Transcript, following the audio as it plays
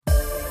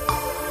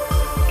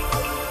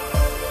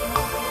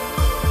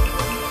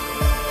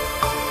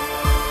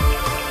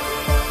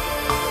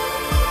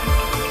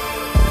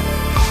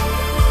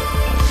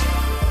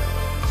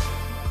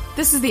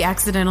This is the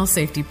Accidental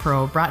Safety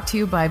Pro, brought to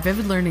you by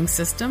Vivid Learning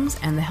Systems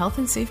and the Health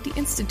and Safety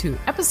Institute,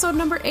 episode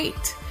number 8.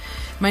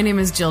 My name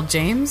is Jill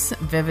James,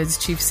 Vivid's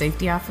Chief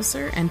Safety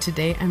Officer, and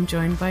today I'm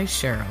joined by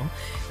Cheryl,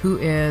 who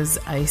is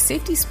a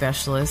safety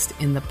specialist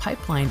in the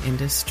pipeline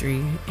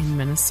industry in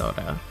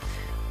Minnesota.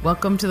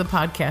 Welcome to the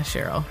podcast,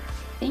 Cheryl.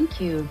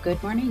 Thank you.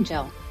 Good morning,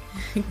 Jill.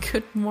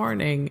 Good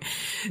morning.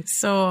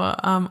 So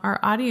our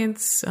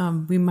audience,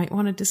 we might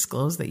want to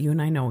disclose that you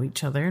and I know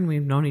each other, and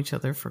we've known each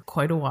other for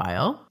quite a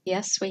while.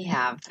 Yes, we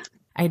have.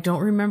 I don't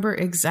remember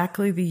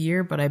exactly the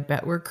year, but I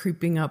bet we're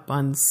creeping up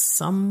on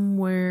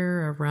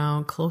somewhere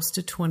around close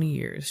to 20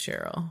 years,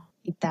 Cheryl.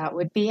 That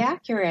would be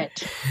accurate.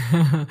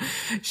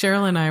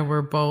 Cheryl and I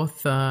were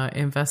both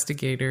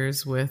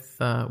investigators with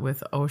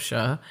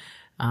OSHA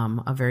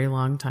a very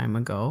long time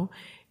ago.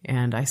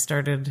 And I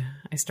started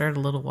a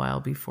little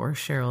while before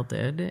Cheryl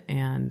did.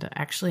 And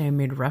actually, I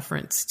made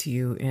reference to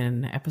you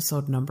in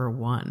episode number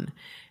 1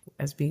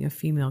 as being a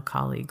female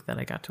colleague that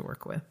I got to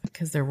work with,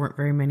 because there weren't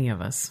very many of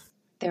us.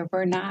 There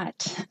were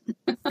not.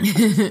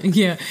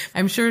 Yeah,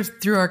 I'm sure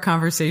through our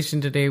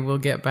conversation today, we'll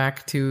get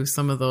back to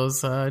some of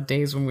those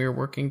days when we were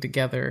working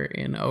together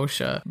in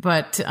OSHA.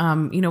 But,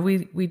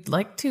 we'd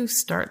like to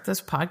start this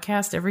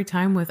podcast every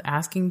time with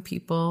asking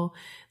people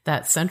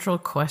that central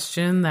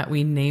question that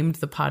we named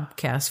the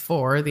podcast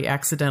for, the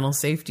Accidental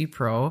Safety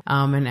Pro,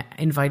 and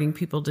inviting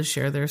people to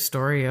share their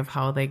story of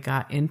how they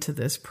got into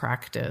this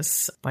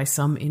practice by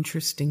some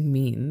interesting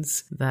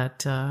means that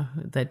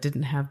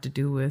didn't have to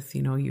do with,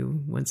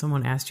 you, when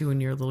someone asked you when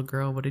you're a little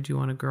girl, what did you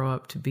want to grow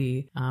up to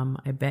be?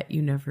 I bet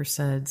you never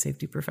said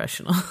safety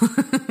professional.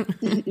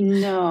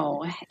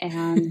 No.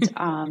 And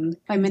I'm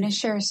going to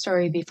share a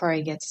story before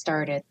I get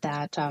started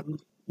that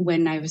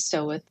when I was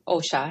still with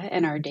OSHA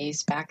in our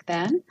days back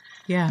then,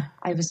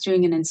 I was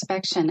doing an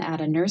inspection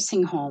at a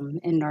nursing home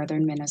in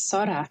northern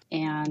Minnesota,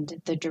 and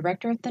the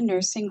director of the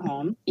nursing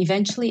home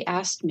eventually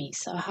asked me,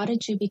 so how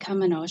did you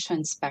become an OSHA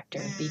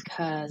inspector?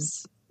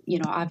 Because,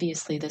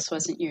 obviously this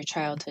wasn't your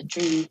childhood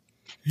dream.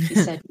 He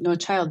said, no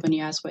child, when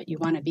you ask what you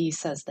want to be,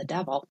 says the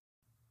devil.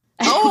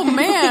 Oh,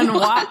 man.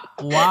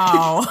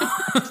 Wow.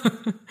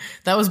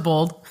 That was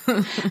bold.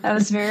 That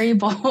was very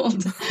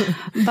bold.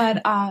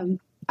 But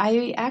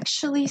I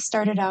actually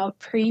started out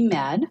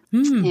pre-med,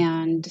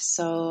 and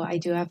so I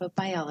do have a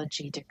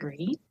biology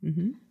degree.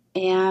 Mm-hmm.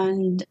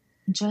 And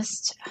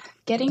just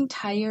getting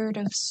tired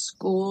of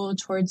school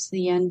towards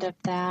the end of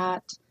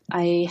that,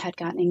 I had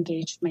gotten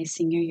engaged my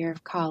senior year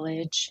of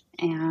college.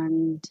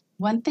 And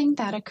one thing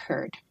that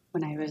occurred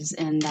when I was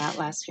in that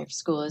last year of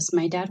school is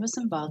my dad was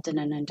involved in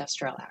an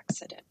industrial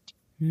accident.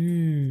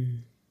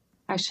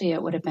 Actually,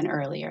 it would have been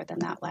earlier than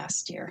that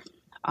last year.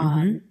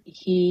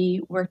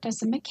 He worked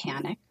as a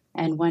mechanic.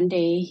 And one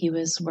day he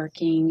was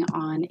working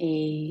on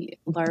a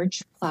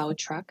large plow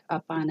truck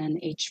up on an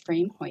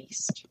H-frame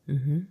hoist.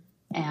 Mm-hmm.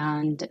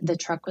 And the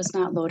truck was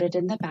not loaded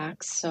in the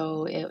back,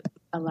 so it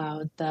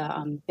allowed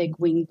the big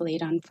wing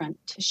blade on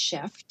front to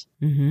shift.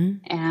 Mm-hmm.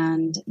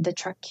 And the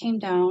truck came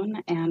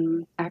down,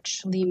 and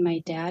actually my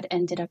dad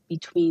ended up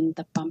between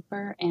the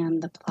bumper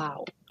and the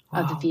plow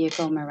of the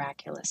vehicle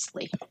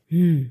miraculously.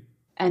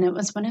 And it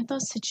was one of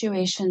those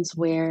situations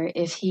where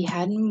if he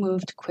hadn't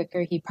moved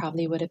quicker, he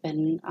probably would have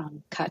been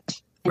cut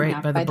in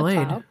half by the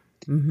blade. Plow.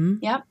 Mm-hmm.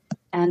 Yep.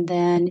 And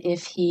then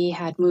if he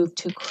had moved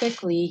too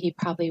quickly, he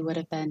probably would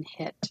have been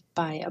hit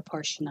by a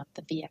portion of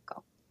the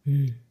vehicle.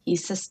 He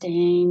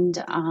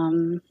sustained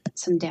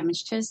some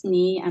damage to his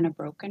knee and a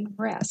broken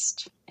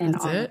wrist in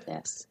all of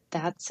this.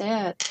 That's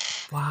it.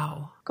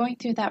 Wow. Going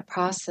through that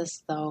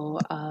process, though,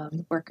 of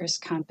workers'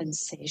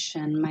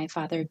 compensation, my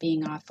father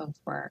being off of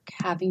work,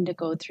 having to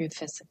go through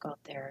physical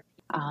therapy.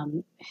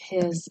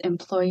 His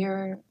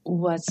employer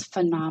was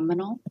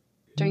phenomenal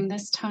during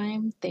this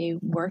time. They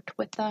worked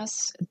with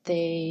us.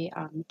 They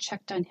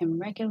checked on him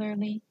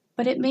regularly.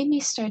 But it made me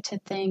start to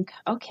think,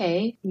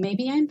 okay,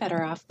 maybe I'm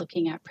better off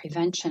looking at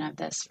prevention of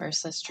this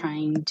versus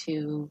trying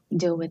to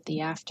deal with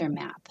the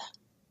aftermath.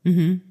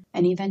 Mm-hmm.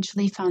 And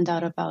eventually found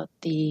out about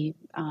the,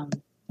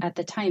 at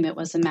the time, it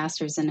was a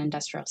master's in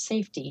industrial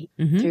safety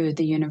through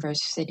the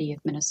University of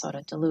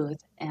Minnesota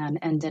Duluth, and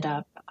ended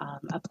up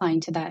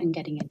applying to that and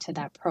getting into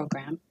that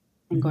program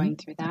and going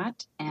through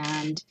that,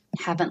 and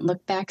haven't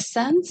looked back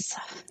since.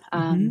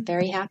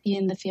 Very happy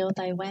in the field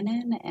I went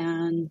in,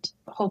 and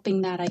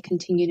hoping that I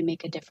continue to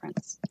make a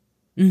difference.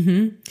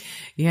 Mm-hmm.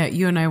 Yeah,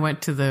 you and I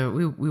went to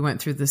we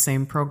went through the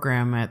same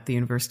program at the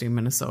University of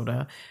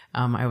Minnesota.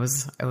 I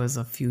was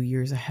a few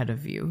years ahead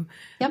of you.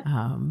 Yep.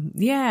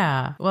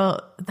 Yeah.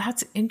 Well,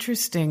 that's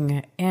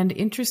interesting and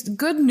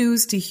good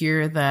news to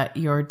hear that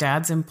your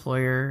dad's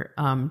employer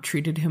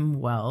treated him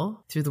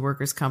well through the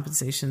workers'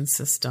 compensation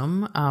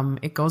system.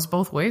 It goes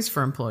both ways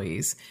for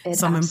employees.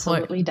 It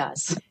absolutely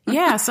does.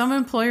 Yeah, some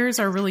employers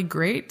are really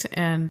great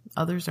and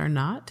others are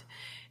not.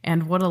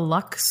 And what a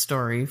luck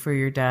story for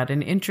your dad.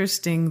 And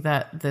interesting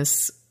that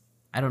this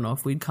I don't know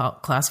if we'd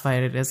classify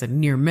it as a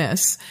near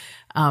miss,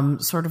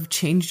 sort of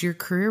changed your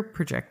career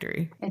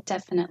trajectory? It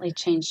definitely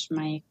changed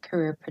my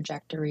career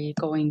trajectory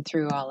going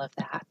through all of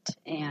that.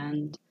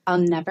 And I'll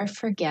never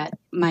forget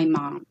my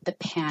mom, the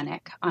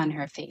panic on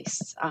her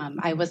face.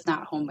 I was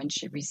not home when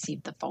she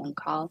received the phone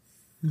call.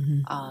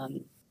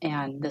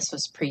 And this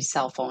was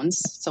pre-cell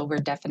phones, so we're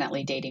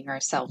definitely dating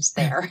ourselves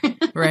there.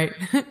 Right.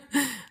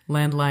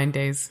 Landline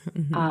days.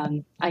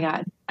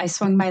 I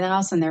swung by the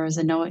house and there was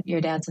a note, your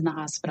dad's in the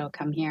hospital,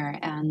 come here.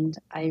 And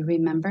I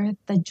remember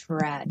the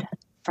dread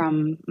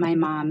from my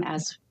mom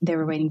as they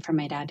were waiting for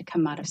my dad to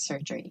come out of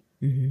surgery.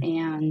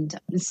 And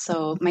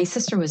so my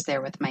sister was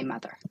there with my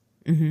mother.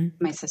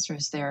 My sister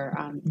was there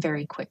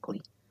very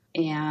quickly.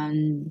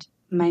 And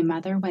my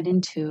mother went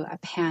into a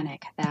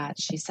panic that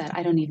she said,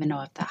 I don't even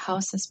know if the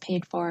house is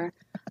paid for.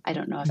 I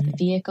don't know if the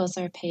vehicles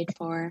are paid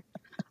for.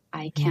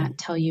 I can't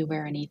tell you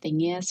where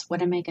anything is.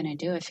 What am I going to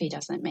do if he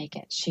doesn't make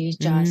it? She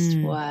just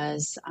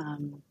was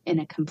in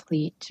a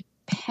complete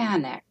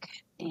panic.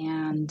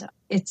 And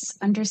it's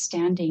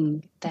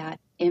understanding that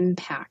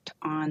impact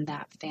on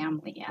that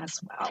family as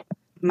well.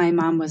 My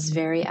mom was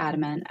very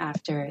adamant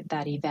after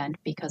that event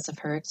because of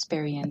her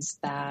experience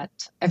that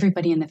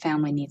everybody in the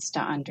family needs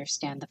to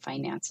understand the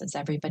finances.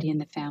 Everybody in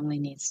the family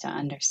needs to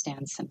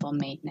understand simple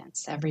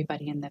maintenance.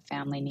 Everybody in the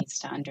family needs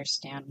to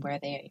understand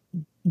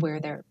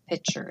where their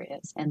picture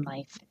is in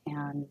life.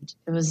 And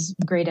it was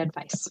great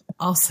advice.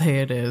 I'll say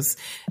it is.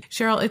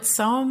 Cheryl, it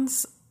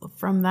sounds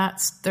from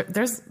that's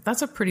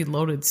a pretty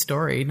loaded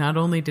story. Not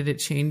only did it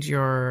change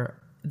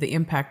the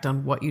impact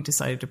on what you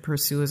decided to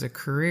pursue as a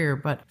career,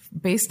 but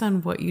based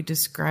on what you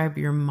describe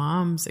your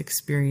mom's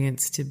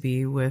experience to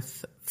be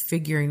with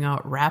figuring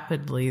out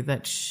rapidly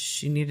that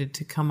she needed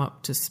to come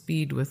up to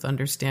speed with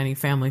understanding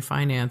family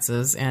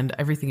finances and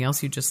everything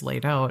else you just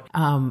laid out,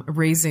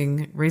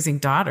 raising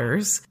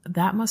daughters,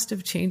 that must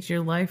have changed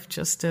your life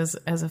just as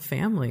a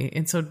family.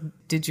 And so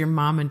did your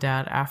mom and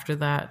dad after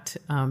that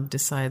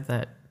decide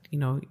that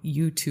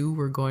you too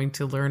were going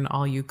to learn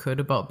all you could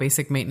about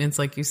basic maintenance,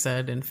 like you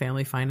said, and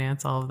family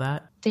finance, all of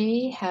that?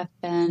 They have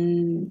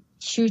been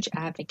huge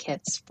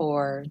advocates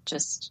for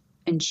just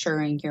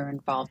ensuring you're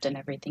involved in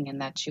everything and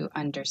that you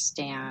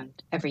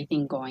understand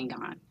everything going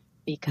on,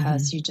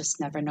 because you just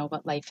never know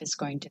what life is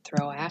going to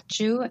throw at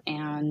you,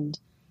 and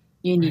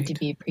you need to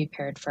be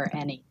prepared for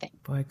anything.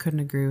 Boy, I couldn't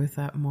agree with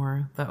that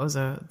more.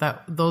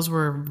 Those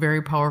were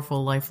very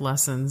powerful life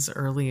lessons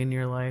early in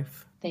your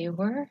life. They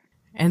were.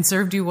 And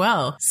served you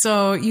well.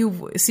 So you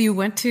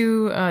went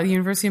to the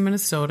University of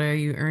Minnesota.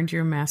 You earned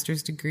your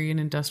master's degree in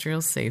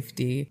industrial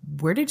safety.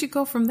 Where did you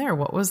go from there?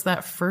 What was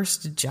that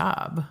first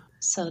job?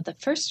 So the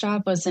first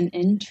job was an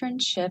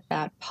internship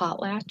at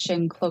Potlatch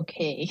and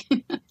Cloquet.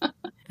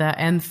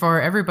 And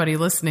for everybody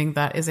listening,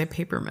 that is a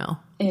paper mill.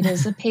 It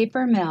is a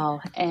paper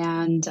mill,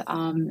 and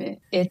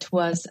it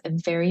was a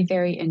very,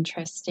 very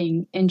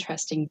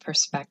interesting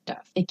perspective.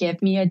 It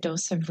gave me a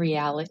dose of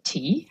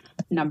reality,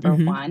 number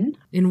one.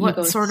 In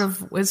what sort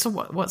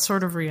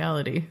of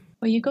reality?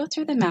 Well, you go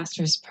through the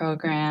master's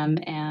program,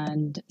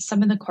 and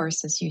some of the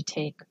courses you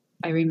take.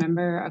 I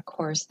remember a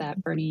course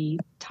that Bernie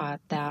taught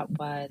that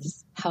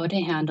was how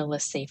to handle a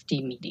safety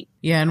meeting.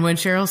 Yeah, and when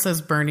Cheryl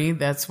says Bernie,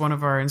 that's one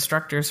of our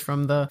instructors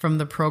from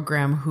the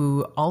program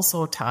who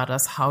also taught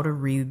us how to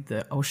read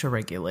the OSHA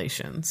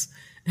regulations.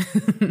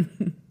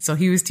 So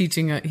he was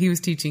teaching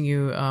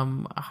you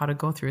how to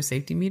go through a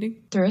safety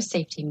meeting? Through a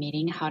safety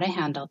meeting, how to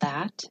handle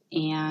that.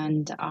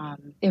 And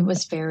it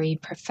was very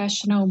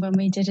professional when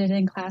we did it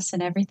in class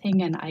and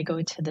everything. And I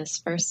go to this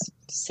first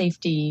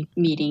safety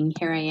meeting.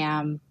 Here I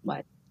am,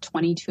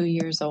 22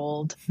 years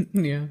old,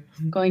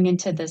 going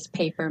into this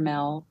paper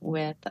mill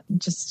with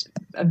just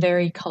a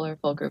very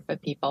colorful group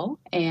of people.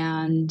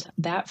 And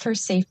that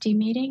first safety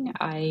meeting,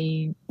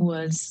 I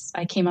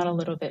came out a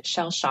little bit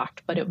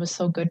shell-shocked, but it was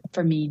so good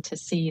for me to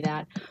see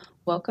that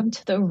welcome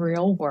to the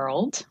real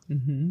world.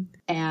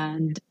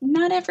 And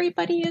not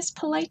everybody is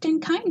polite and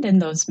kind in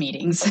those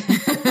meetings.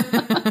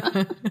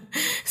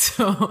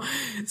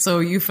 So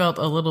you felt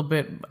a little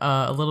bit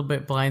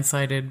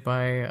blindsided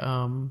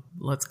by,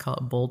 let's call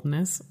it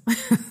boldness.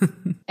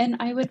 And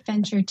I would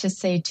venture to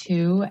say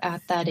too,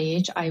 at that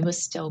age, I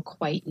was still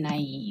quite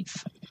naive.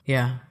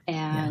 Yeah.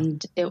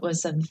 And it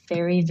was a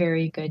very,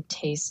 very good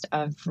taste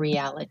of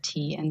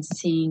reality and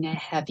seeing a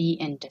heavy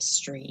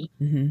industry.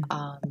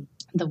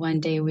 The one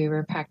day we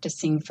were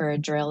practicing for a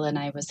drill and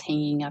I was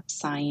hanging up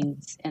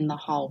signs in the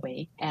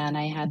hallway, and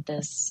I had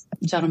this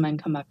gentleman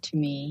come up to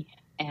me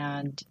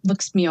and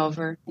looks me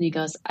over and he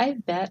goes, I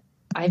bet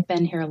I've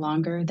been here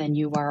longer than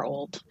you are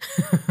old.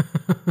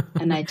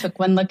 And I took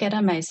one look at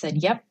him. I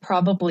said, yep,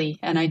 probably.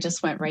 And I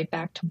just went right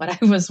back to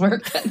what I was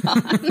working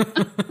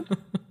on.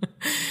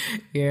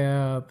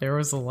 Yeah, there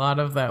was a lot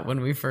of that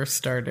when we first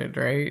started,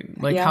 right?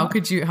 Like Yeah. how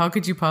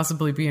could you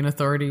possibly be an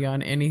authority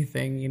on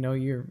anything? You know,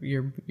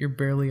 you're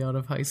barely out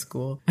of high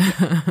school.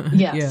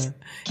 Yes. Yeah.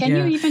 Can you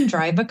Yeah. even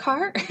drive a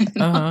car?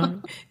 Uh-huh.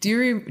 Do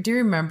you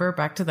remember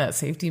back to that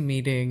safety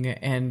meeting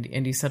and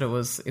you said it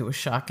was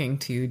shocking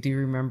to you. Do you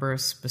remember a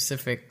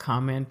specific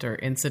comment or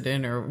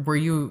incident, or were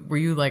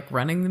you like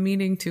running the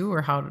meeting too,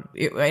 or how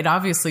it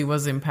obviously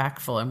was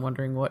impactful. I'm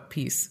wondering what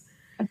piece.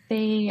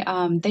 They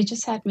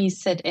just had me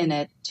sit in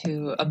it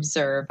to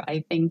observe.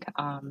 I think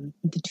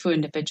the two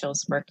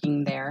individuals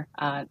working there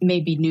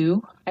maybe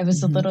knew I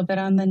was a Mhm. little bit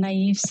on the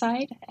naive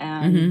side,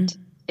 and Mhm.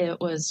 it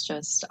was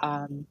just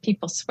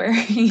people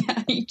swearing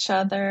at each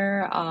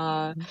other,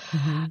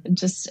 Mhm.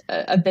 just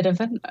a bit of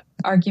an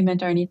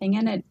argument or anything.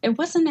 And it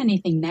wasn't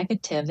anything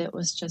negative. It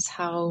was just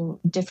how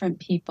different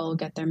people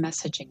get their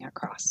messaging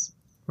across.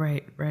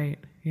 Right, right.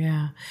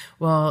 Yeah.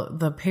 Well,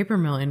 the paper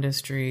mill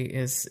industry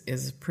is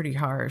pretty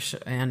harsh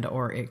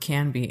or it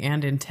can be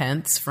and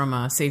intense from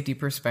a safety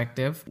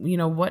perspective. You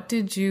know, what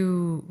did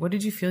you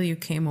feel you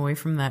came away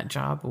from that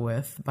job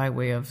with by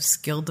way of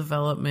skill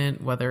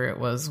development, whether it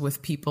was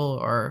with people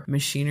or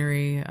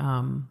machinery?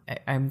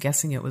 I'm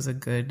guessing it was a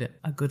good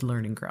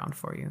learning ground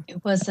for you.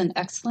 It was an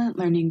excellent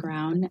learning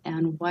ground.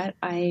 And what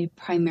I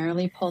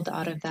primarily pulled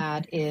out of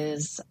that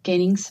is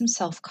gaining some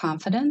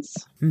self-confidence,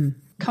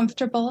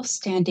 comfortable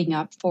standing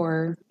up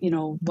for,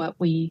 what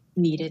we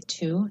needed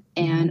to,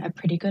 and a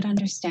pretty good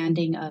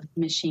understanding of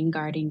machine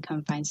guarding,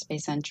 confined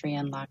space entry,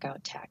 and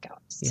lockout tagout.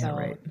 Yeah, So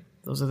right.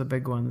 Those are the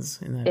big ones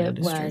in that it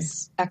industry.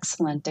 was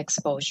excellent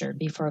exposure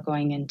before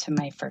going into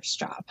my first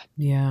job.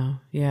 Yeah,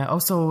 yeah.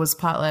 Also, was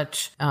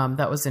Potlatch,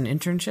 that was an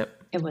internship?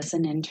 It was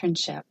an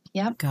internship.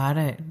 Yep. Got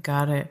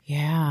it.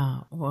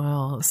 Yeah.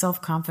 Well,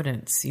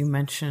 self-confidence, you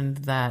mentioned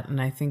that.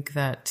 And I think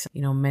that,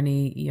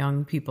 many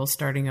young people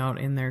starting out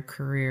in their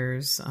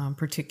careers,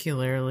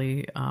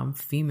 particularly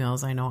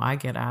females, I know I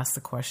get asked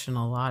the question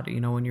a lot,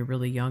 when you're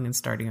really young and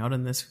starting out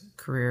in this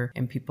career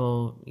and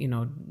people,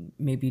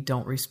 maybe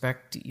don't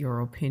respect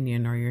your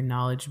opinion or your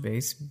knowledge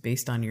base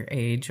based on your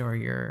age or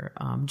your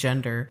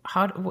gender.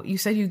 You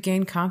said you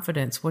gained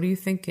confidence. What do you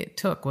think it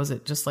took? Was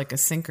it just like a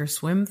sink or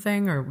swim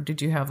thing, or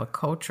did you have a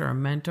coach or a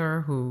mentor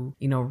who,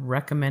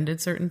 recommended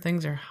certain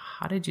things, or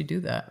how did you do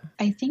that?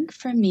 I think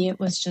for me, it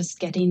was just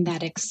getting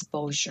that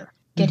exposure,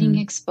 getting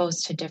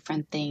exposed to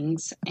different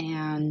things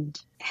and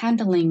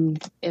handling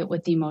it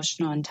with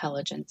emotional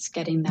intelligence,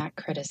 getting that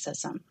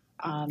criticism.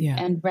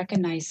 And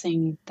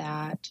recognizing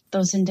that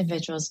those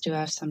individuals do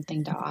have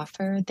something to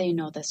offer. They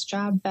know this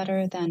job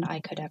better than I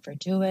could ever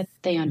do it.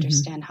 They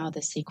understand how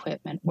this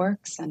equipment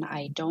works and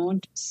I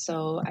don't.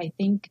 So I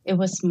think it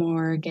was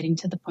more getting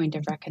to the point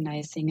of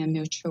recognizing a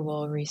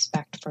mutual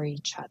respect for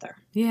each other.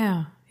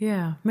 Yeah.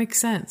 Makes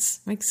sense.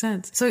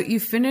 So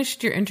you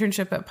finished your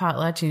internship at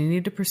Potlatch and you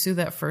need to pursue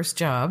that first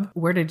job.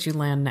 Where did you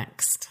land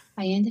next?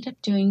 I ended up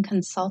doing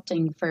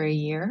consulting for a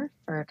year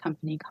for a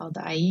company called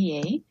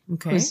IEA,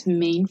 whose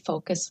main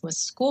focus was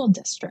school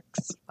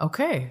districts.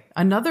 Okay.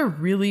 Another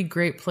really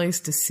great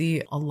place to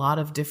see a lot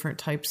of different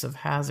types of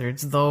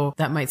hazards, though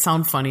that might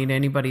sound funny to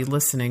anybody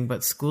listening,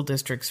 but school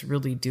districts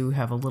really do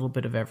have a little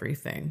bit of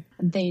everything.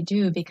 They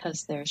do,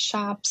 because there's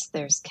shops,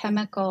 there's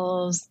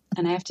chemicals,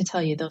 and I have to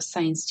tell you, those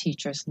science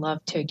teachers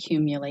love to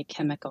accumulate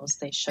chemicals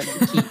they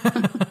shouldn't keep.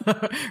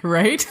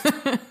 Right?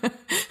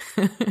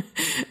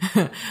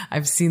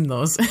 I've seen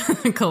those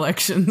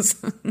collections.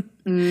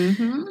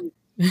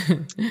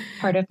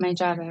 Part of my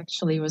job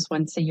actually was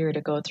once a year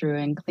to go through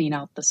and clean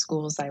out the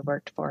schools I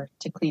worked for,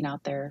 to clean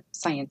out their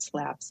science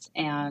labs.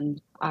 And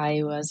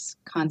I was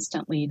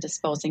constantly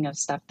disposing of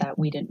stuff that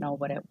we didn't know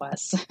what it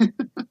was.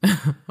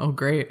 Oh,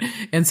 great.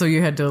 And so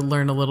you had to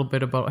learn a little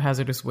bit about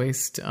hazardous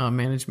waste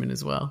management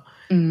as well.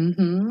 So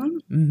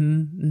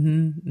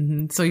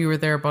you were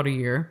there about a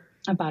year.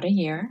 About a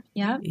year,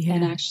 yeah.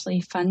 And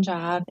actually, fun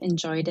job,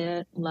 enjoyed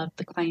it, loved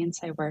the clients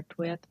I worked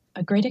with.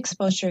 A great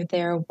exposure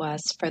there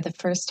was, for the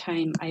first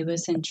time, I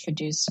was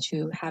introduced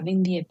to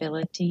having the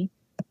ability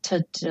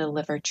to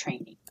deliver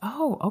training.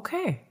 Oh,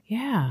 okay.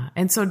 Yeah.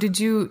 And so did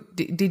you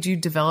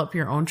develop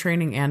your own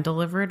training and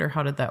deliver it, or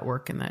how did that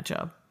work in that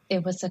job?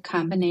 It was a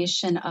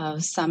combination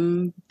of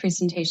some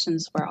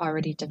presentations were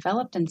already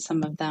developed and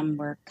some of them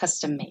were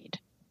custom made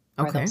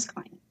for those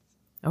clients.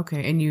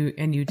 Okay, and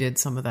you did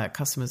some of that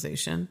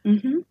customization.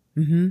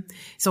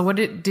 So what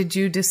did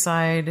you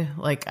decide?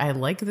 Like, I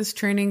like this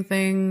training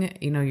thing.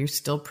 You're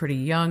still pretty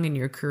young in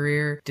your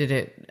career.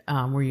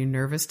 Were you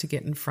nervous to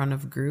get in front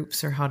of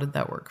groups, or how did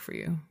that work for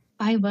you?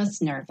 I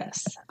was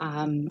nervous.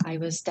 I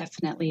was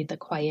definitely the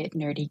quiet,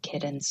 nerdy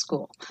kid in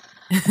school.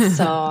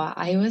 So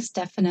I was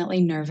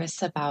definitely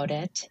nervous about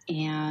it.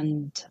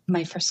 And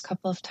my first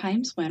couple of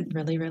times went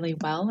really, really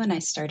well. And I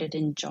started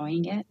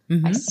enjoying it.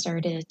 I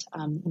started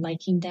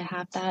liking to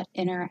have that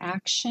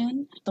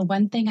interaction. The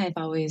one thing I've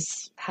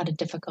always had a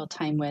difficult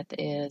time with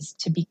is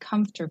to be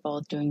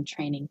comfortable doing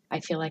training. I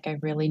feel like I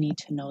really need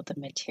to know the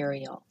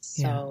material.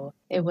 So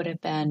it would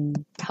have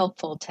been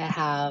helpful to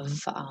have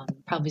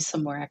probably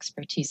some more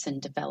expertise in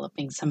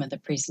developing some of the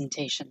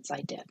presentations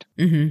I did.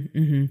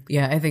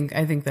 Yeah, I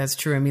think that's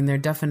true. I mean, there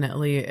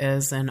definitely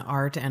is an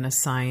art and a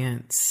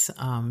science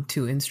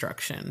to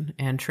instruction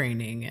and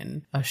training,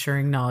 and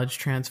assuring knowledge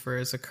transfer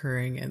is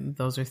occurring. And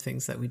those are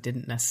things that we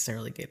didn't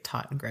necessarily get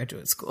taught in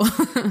graduate school.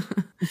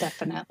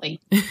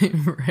 Definitely.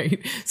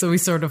 Right. So we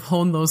sort of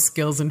hone those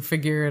skills and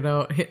figure it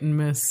out, hit and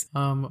miss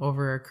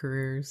over our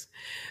careers.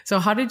 So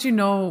how did you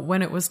know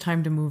when it was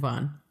time to move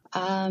on?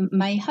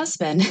 My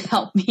husband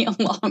helped me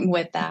along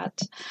with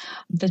that.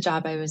 The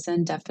job I was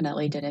in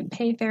definitely didn't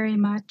pay very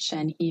much,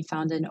 and he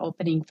found an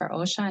opening for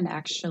OSHA and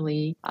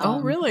actually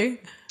oh, really?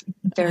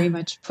 Very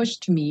much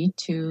pushed me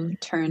to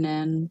turn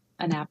in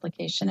an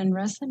application and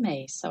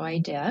resume. So I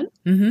did.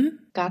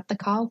 Got the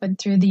call, went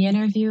through the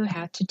interview,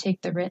 had to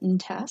take the written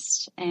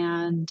test,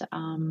 and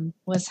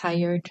was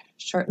hired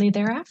shortly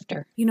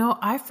thereafter. You know,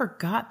 I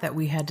forgot that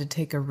we had to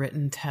take a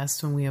written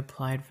test when we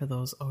applied for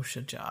those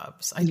OSHA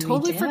jobs. I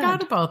totally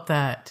forgot about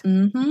that.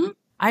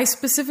 I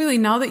specifically,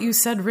 now that you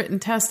said written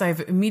test,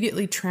 I've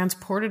immediately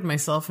transported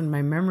myself in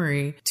my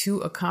memory to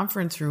a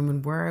conference room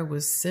and where I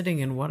was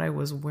sitting and what I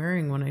was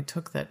wearing when I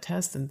took that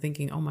test, and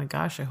thinking, oh my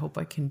gosh, I hope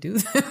I can do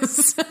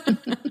this.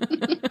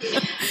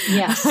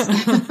 Yes.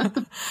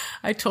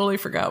 I totally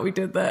forgot we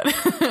did that.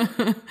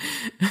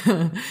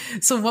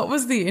 So what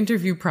was the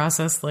interview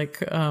process like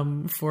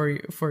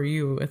for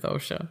you with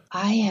OSHA?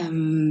 I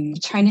am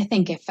trying to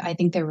think. I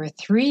think there were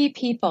 3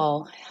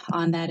 people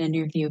on that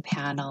interview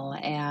panel,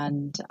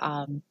 and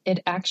it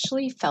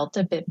actually felt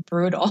a bit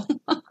brutal,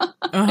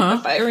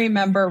 if I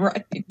remember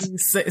right.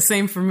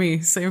 Same for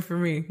me.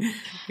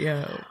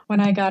 Yeah.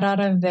 When I got out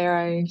of there,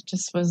 I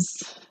just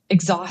was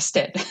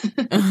exhausted.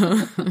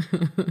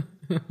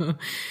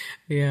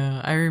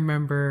 Yeah, I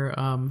remember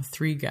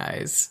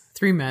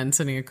 3 men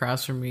sitting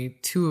across from me,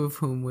 2 of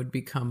whom would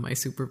become my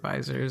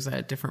supervisors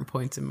at different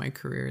points in my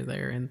career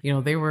there. And, you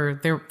know,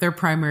 their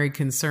primary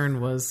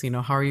concern was, you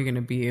know, how are you going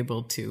to be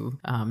able to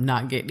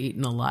not get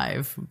eaten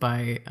alive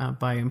by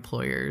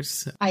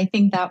employers? I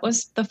think that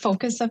was the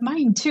focus of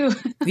mine too.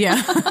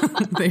 Yeah,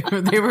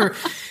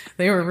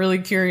 they were really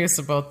curious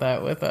about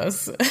that with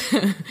us.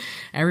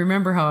 I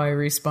remember how I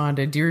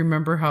responded. Do you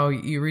remember how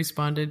you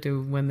responded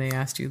to when they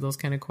asked you those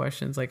kind of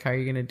questions? Like, how are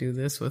you going to do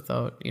this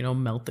without, you know,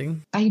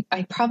 melting?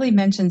 I probably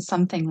mentioned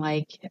something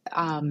like,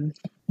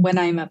 when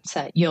I'm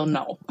upset, you'll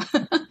know.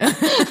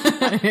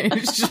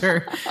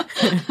 Sure.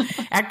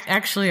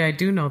 Actually, I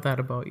do know that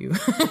about you.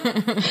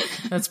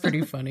 That's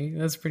pretty funny.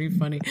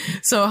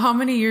 So how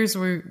many years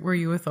were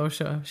you with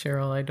OSHA,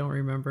 Cheryl? I don't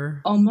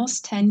remember.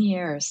 Almost 10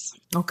 years.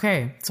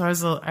 Okay. So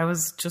I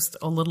was just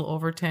a little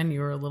over 10. You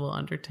were a little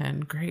under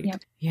 10. Great.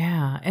 Yep.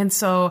 Yeah. And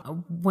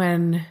so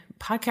when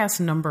podcast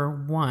number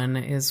 1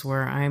 is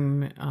where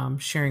I'm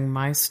sharing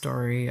my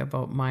story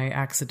about my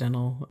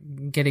accidental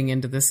getting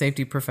into the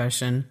safety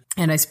profession.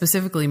 And I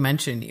specifically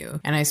mention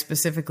you. And I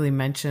specifically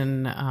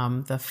mention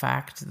the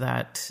fact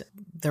that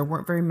there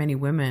weren't very many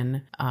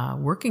women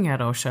working at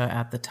OSHA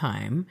at the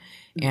time.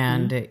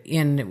 And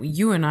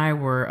you and I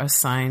were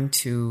assigned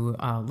to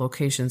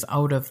locations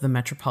out of the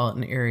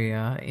metropolitan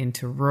area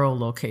into rural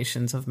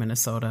locations of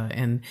Minnesota.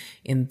 And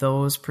in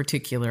those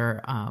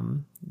particular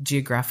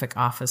geographic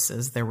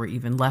offices, there were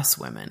even less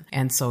women.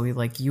 And so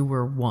you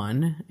were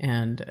one,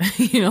 and,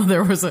 you know,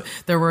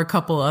 there were a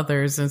couple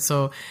others. And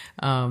so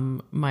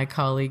my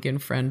colleague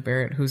and friend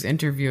Barrett, who's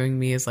interviewing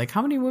me, is like,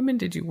 how many women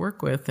did you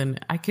work with?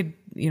 And I could,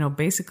 you know,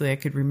 basically I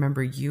could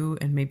remember you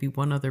and maybe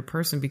one other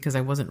person, because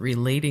I wasn't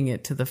relating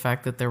it to the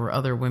fact that there were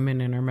other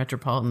women in our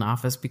metropolitan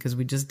office, because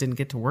we just didn't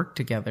get to work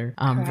together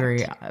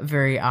very,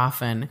 very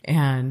often.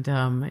 And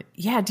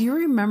do you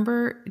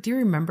remember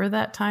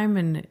that time?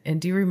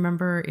 And do you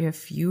remember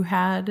if you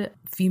had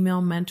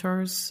female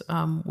mentors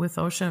with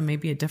OSHA?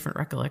 Maybe a different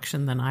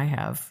recollection than I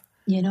have.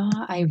 You know,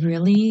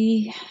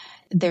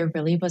 there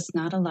really was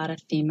not a lot of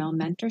female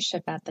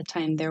mentorship at the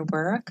time. There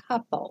were a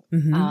couple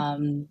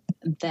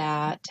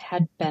that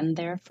had been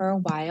there for a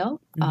while,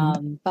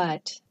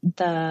 but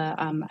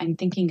I'm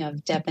thinking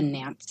of Deb and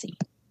Nancy.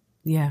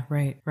 Yeah,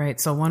 right.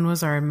 So one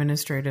was our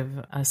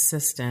administrative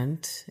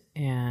assistant,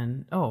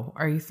 and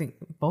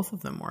both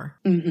of them were?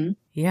 Mm-hmm.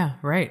 Yeah,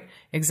 right.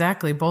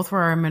 Exactly. Both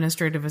were our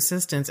administrative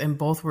assistants, and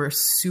both were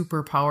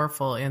super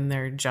powerful in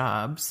their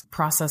jobs,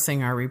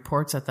 processing our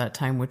reports at that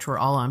time, which were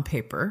all on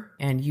paper.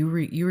 And you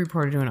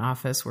reported to an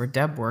office where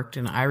Deb worked,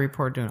 and I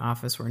reported to an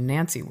office where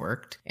Nancy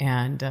worked.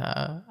 And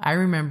I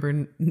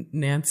remember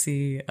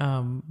Nancy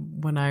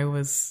when I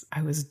was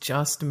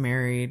just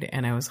married,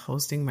 and I was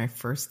hosting my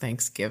first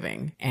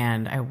Thanksgiving,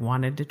 and I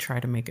wanted to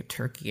try to make a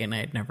turkey, and I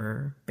had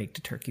never baked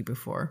a turkey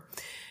before.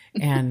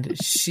 And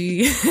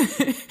she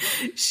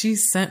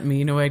sent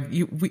me,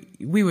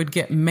 we would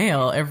get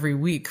mail every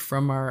week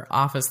from our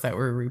office that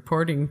we're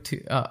reporting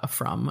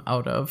from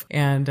out of.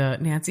 And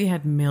Nancy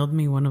had mailed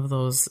me one of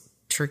those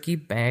turkey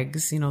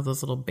bags,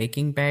 those little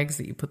baking bags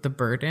that you put the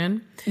bird in.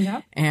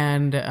 Yep.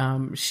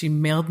 And she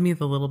mailed me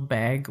the little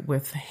bag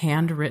with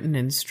handwritten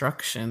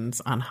instructions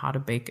on how to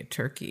bake a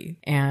turkey.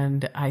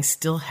 And I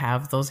still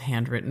have those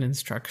handwritten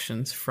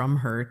instructions from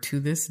her to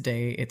this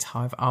day. It's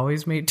how I've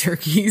always made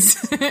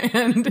turkeys.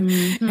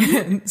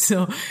 and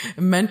so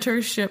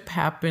mentorship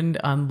happened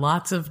on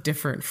lots of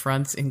different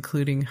fronts,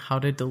 including how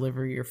to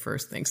deliver your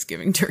first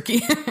Thanksgiving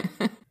turkey.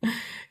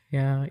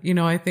 Yeah.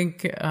 I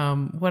think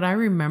what I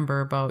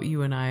remember about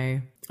you and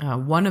I,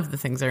 one of the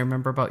things I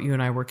remember about you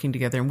and I working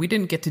together, and we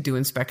didn't get to do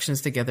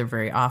inspections together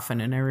very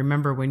often. And I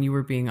remember when you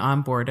were being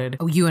onboarded,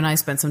 you and I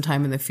spent some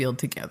time in the field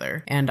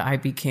together, and I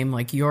became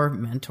like your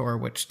mentor,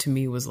 which to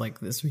me was like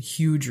this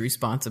huge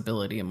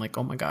responsibility. I'm like,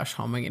 oh my gosh,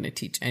 how am I going to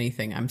teach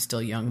anything? I'm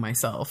still young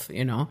myself,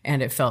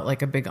 and it felt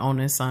like a big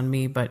onus on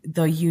me. But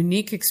the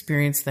unique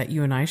experience that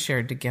you and I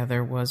shared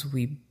together was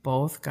we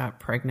both got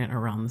pregnant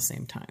around the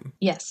same time.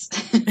 Yes.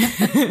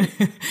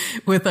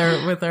 with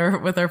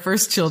our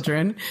first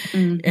children.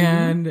 Mm-hmm.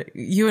 And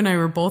you and I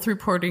were both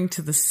reporting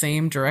to the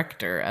same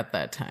director at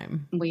that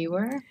time. We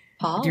were.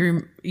 Paul? Do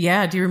you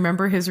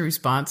remember his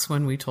response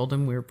when we told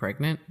him we were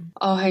pregnant?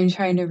 Oh, I'm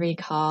trying to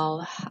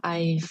recall.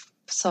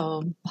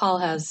 So Paul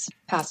has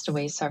passed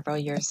away several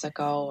years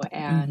ago,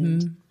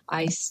 and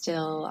I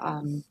still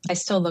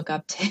look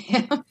up to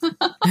him.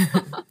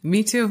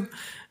 Me too.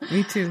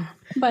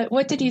 But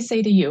what did he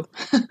say to you?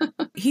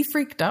 He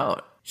freaked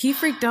out. He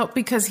freaked out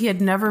because he had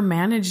never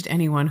managed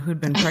anyone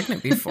who'd been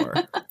pregnant before.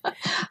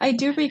 I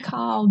do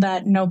recall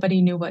that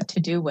nobody knew what to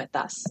do with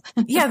us.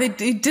 Yeah, they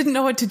didn't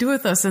know what to do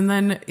with us. And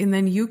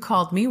then you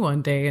called me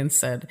one day and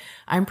said,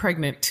 I'm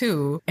pregnant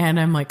too. And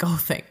I'm like, oh,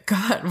 thank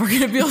God, we're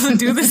going to be able to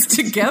do this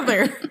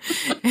together.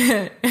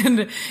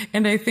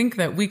 And I think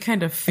that we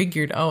kind of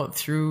figured out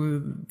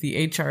through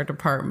the HR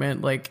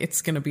department, like,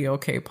 it's going to be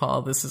okay,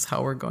 Paul, this is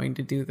how we're going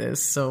to do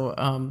this.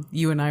 So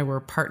you and I were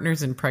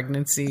partners in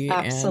pregnancy.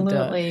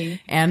 Absolutely.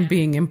 And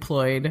being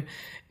employed.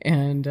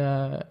 And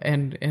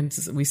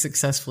we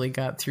successfully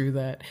got through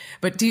that.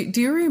 But do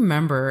you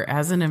remember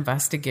as an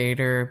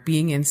investigator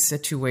being in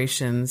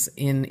situations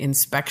in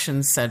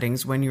inspection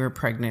settings when you were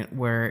pregnant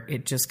where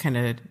it just kind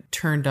of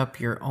turned up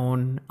your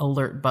own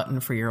alert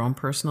button for your own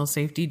personal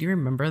safety? Do you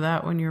remember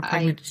that when you were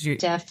pregnant? I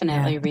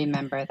definitely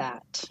remember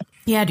that.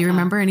 Yeah. Do you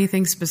remember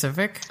anything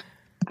specific?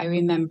 I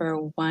remember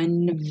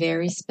one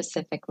very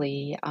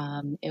specifically.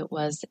 It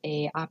was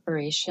a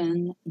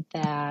operation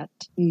that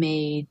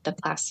made the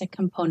plastic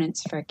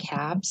components for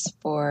cabs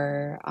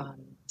for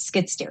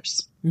skid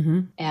steers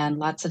and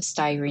lots of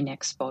styrene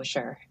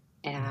exposure.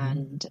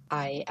 And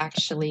I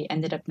actually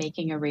ended up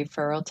making a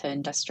referral to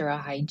industrial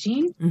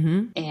hygiene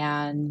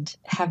and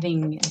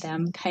having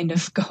them kind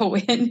of go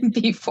in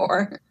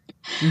before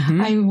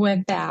I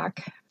went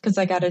back. Because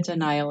I got a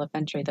denial of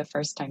entry the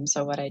first time.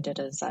 So what I did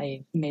is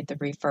I made the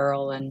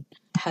referral and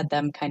had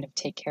them kind of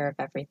take care of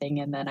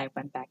everything. And then I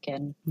went back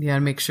in. Yeah,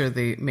 and make sure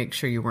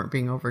you weren't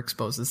being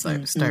overexposed to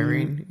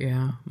styrene.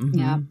 Yeah.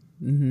 Yeah.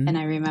 And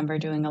I remember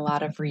doing a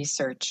lot of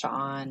research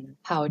on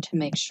how to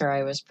make sure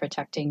I was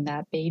protecting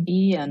that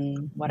baby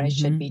and what I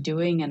should be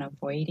doing and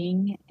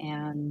avoiding.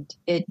 And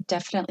it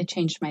definitely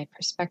changed my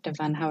perspective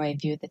on how I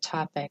view the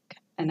topic.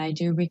 And I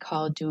do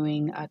recall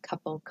doing a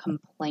couple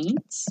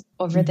complaints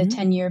over the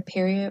 10-year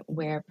period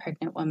where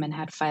pregnant women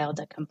had filed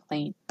a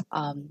complaint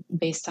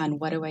based on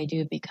what do I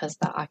do because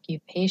the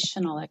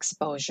occupational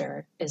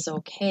exposure is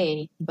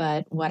okay,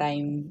 but what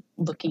I'm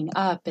looking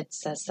up, it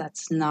says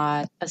that's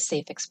not a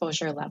safe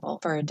exposure level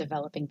for a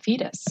developing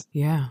fetus.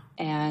 Yeah.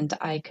 And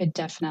I could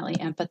definitely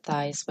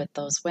empathize with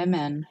those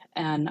women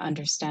and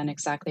understand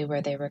exactly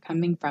where they were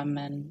coming from.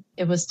 And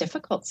it was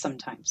difficult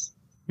sometimes.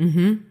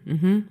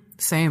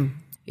 Same.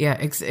 Yeah,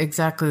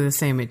 exactly the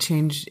same. It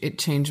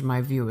changed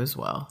my view as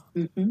well.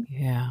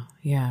 Yeah.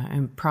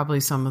 And probably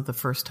some of the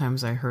first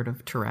times I heard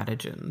of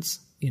teratogens,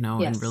 yes.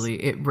 And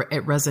really it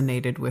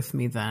resonated with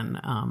me then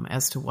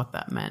as to what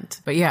that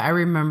meant. But yeah, I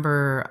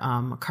remember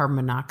carbon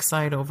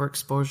monoxide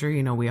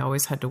overexposure. We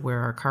always had to wear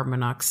our carbon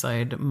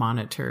monoxide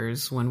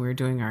monitors when we were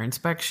doing our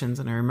inspections.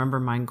 And I remember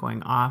mine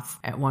going off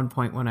at one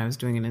point when I was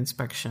doing an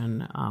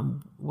inspection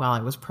while I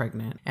was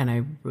pregnant. And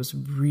I was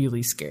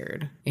really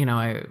scared.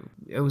 I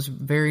was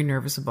very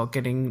nervous about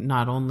getting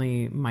not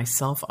only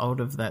myself out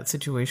of that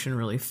situation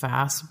really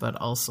fast, but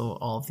also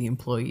all of the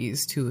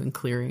employees too, and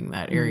clearing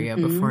that area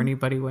before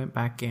anybody went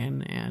back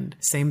in. And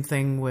same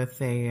thing with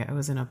I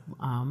was in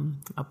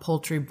a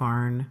poultry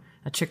barn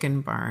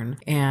chicken barn.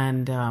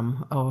 And,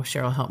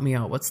 Cheryl, help me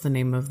out. What's the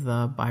name of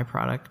the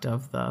byproduct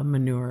of the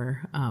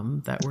manure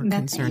that we're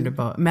concerned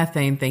about?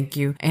 Methane, thank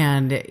you.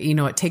 And,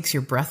 it takes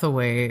your breath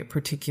away,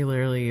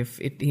 particularly if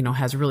it,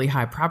 has really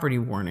high property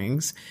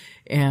warnings.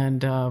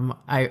 And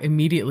I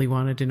immediately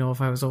wanted to know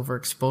if I was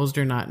overexposed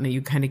or not. And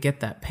you kind of get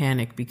that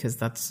panic because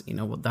that's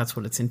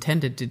what it's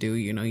intended to do.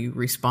 You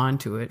respond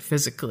to it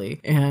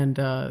physically. And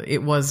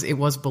it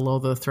was below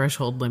the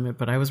threshold limit,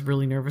 but I was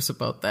really nervous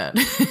about that.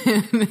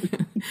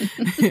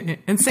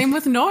 And same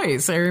with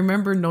noise. I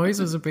remember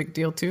noise was a big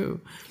deal too.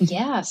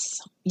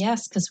 Yes,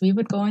 because we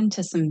would go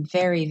into some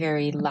very,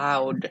 very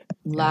loud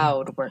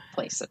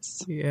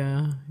workplaces.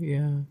 Yeah.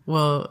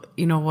 Well,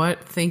 you know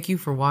what? Thank you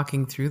for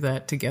walking through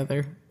that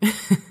together.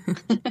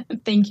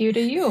 Thank you to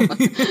you.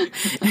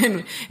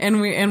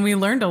 and we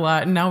learned a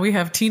lot, and now we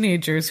have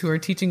teenagers who are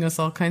teaching us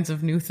all kinds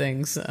of new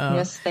things.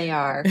 Yes, they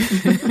are.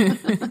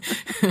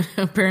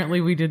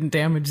 Apparently, we didn't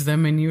damage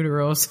them in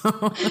utero,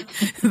 so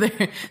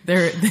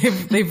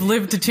they've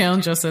lived to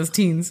challenge us as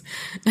teens.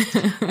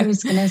 I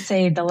was going to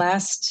say the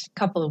last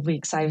couple of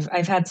weeks,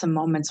 I've had some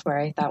moments where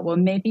I thought, well,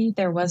 maybe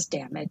there was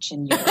damage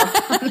in utero.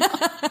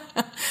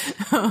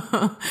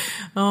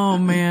 Oh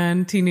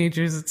man,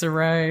 teenagers, it's a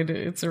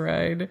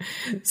ride.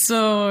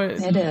 So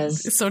it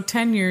is. So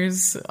 10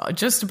 years,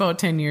 just about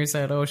 10 years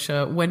at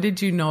OSHA. When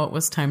did you know it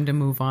was time to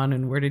move on,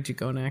 and where did you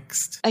go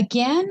next?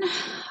 Again,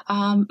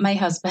 my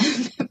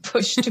husband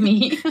pushed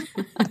me.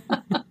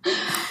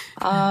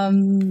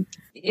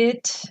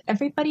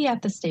 Everybody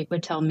at the state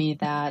would tell me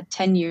that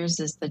 10 years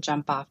is the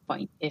jump off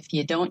point. If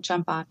you don't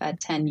jump off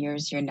at 10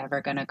 years, you're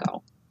never going to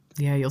go.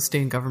 Yeah, you'll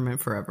stay in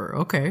government forever.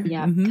 Okay.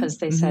 Yeah, because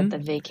they said the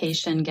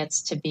vacation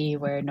gets to be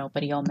where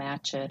nobody will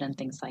match it and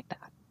things like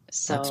that.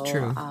 So that's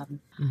true.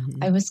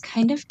 I was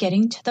kind of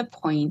getting to the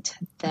point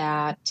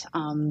that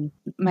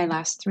my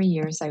last 3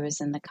 years I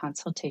was in the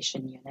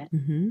consultation unit,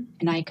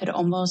 and I could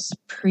almost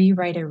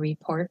pre-write a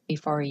report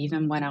before I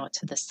even went out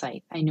to the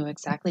site. I knew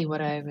exactly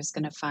what I was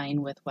going to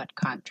find with what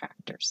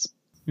contractors.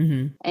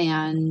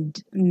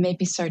 And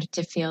maybe started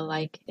to feel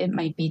like it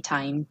might be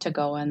time to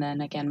go. And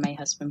then again, my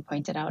husband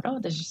pointed out,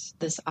 there's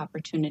this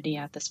opportunity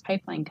at this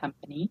pipeline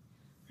company.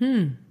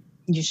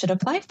 You should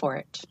apply for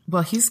it.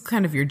 Well, he's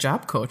kind of your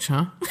job coach,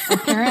 huh?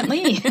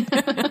 Apparently.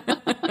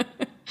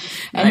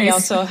 And he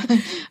also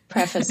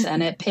prefaced,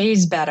 and it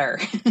pays better.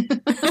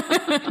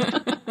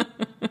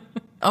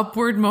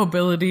 Upward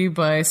mobility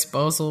by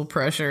spousal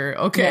pressure.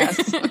 Okay.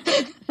 Yes.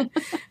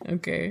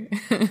 Okay.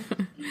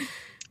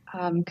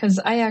 Because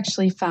I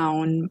actually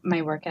found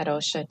my work at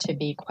OSHA to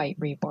be quite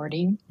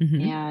rewarding.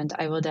 And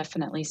I will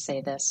definitely say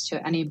this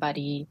to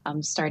anybody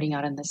starting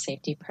out in the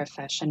safety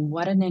profession.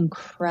 What an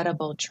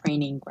incredible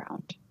training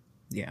ground.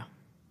 Yeah.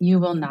 You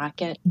will not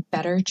get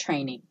better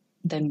training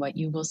than what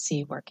you will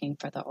see working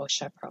for the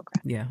OSHA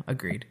program. Yeah,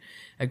 agreed.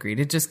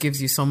 It just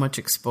gives you so much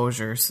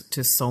exposure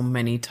to so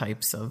many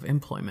types of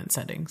employment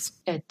settings.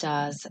 It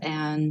does.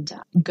 And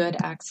good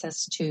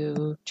access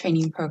to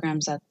training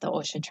programs at the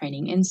OSHA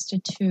Training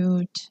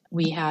Institute.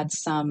 We had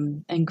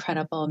some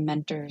incredible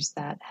mentors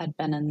that had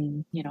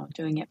been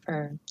doing it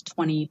for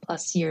 20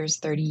 plus years,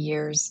 30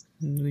 years.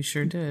 We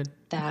sure did.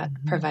 That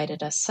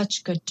provided us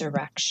such good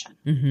direction.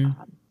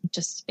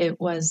 It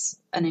was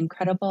an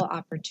incredible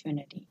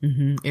opportunity.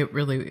 It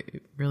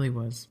really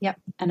was.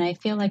 Yep. And I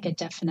feel like it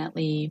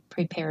definitely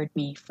prepared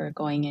me for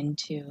going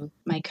into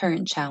my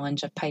current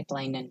challenge of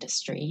pipeline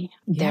industry.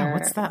 Yeah,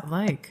 what's that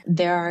like?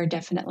 There are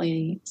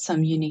definitely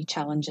some unique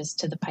challenges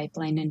to the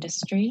pipeline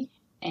industry.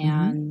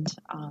 And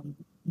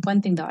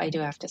one thing that I do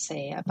have to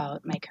say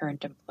about my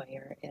current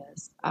employer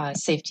is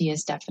safety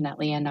is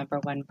definitely a number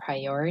one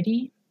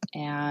priority.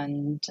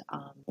 And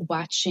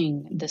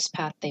watching this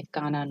path they've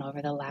gone on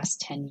over the last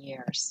 10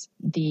 years,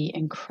 the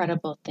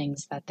incredible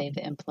things that they've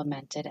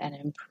implemented and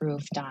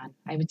improved on.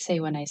 I would say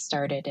when I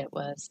started,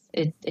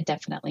 it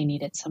definitely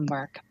needed some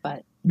work,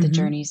 but the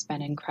journey's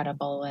been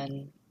incredible,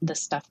 and the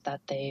stuff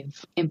that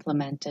they've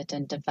implemented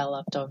and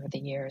developed over the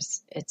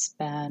years, it's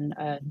been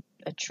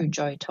a true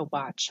joy to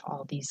watch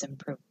all these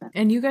improvements.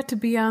 And you got to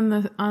be on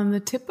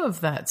the tip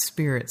of that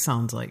spear, it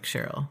sounds like,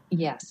 Cheryl.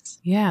 Yes.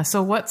 Yeah.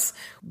 So what's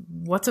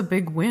a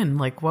big win?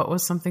 Like, what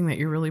was something that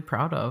you're really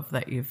proud of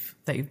that you've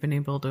been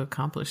able to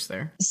accomplish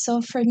there?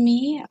 So for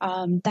me,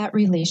 that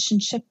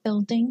relationship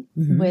building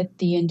with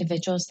the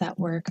individuals that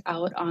work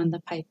out on the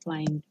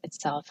pipeline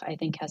itself, I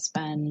think has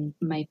been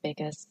my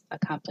biggest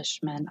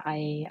accomplishment.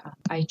 I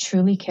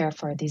truly care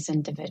for these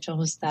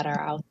individuals that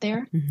are out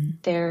there.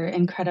 They're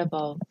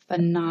incredible,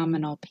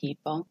 phenomenal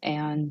people,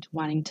 and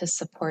wanting to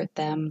support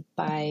them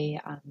by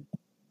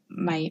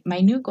my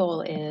new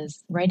goal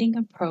is writing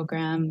a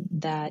program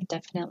that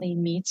definitely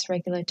meets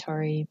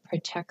regulatory,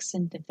 protects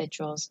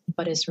individuals,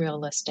 but is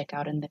realistic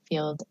out in the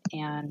field,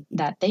 and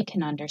that they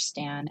can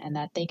understand and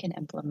that they can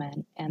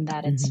implement, and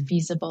that it's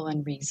feasible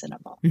and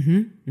reasonable.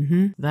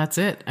 That's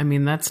it. I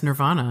mean, that's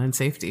nirvana in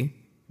safety.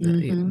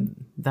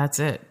 That's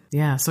it.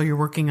 Yeah. So you're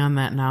working on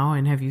that now,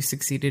 and have you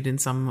succeeded in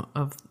some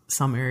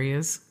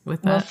areas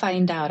with that? We'll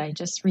find out. I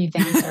just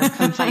revamped our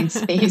confined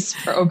space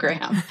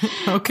program.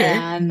 Okay.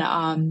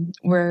 And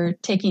we're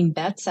taking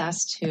bets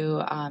as to,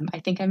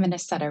 I think I'm going to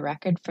set a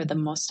record for the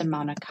most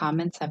amount of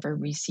comments ever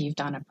received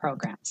on a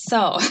program.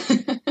 So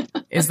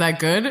is that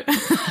good?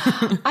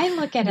 I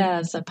look at it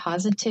as a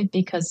positive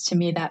because to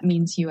me, that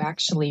means you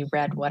actually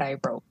read what I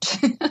wrote.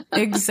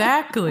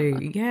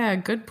 Exactly. Yeah.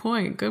 Good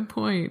point. Good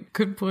point.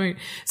 Good point.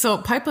 So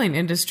pipeline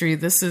industry,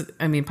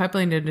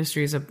 pipeline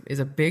industry is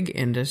a big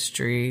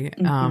industry.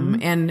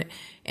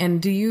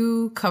 And do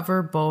you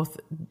cover both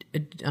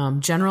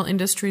general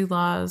industry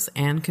laws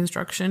and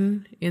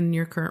construction in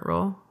your current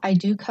role? I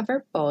do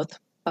cover both,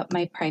 but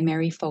my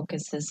primary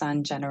focus is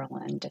on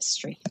general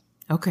industry.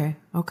 Okay.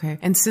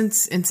 And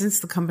since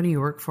the company you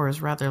work for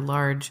is rather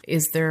large,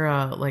 is there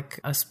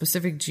a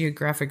specific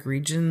geographic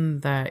region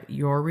that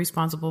you're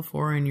responsible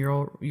for in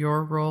your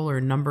role,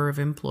 or number of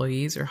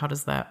employees, or how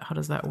does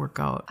that work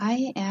out?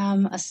 I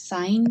am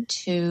assigned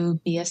to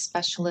be a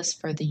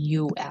specialist for the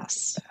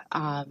U.S.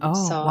 Wow.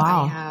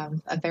 I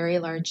have a very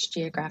large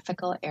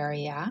geographical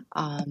area.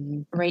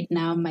 Right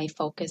now, my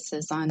focus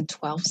is on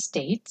 12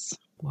 states.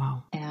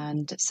 Wow.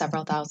 And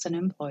several thousand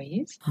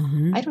employees.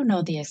 Mm-hmm. I don't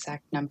know the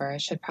exact number. I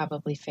should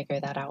probably figure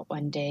that out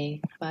one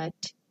day. But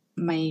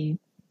my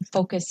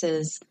focus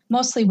is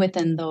mostly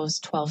within those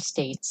 12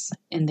 states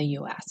in the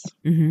U.S.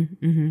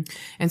 Mm-hmm. Mm-hmm.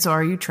 And so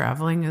are you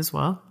traveling as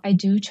well? I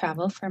do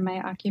travel for my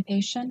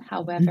occupation.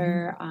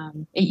 However,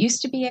 it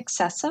used to be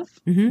excessive,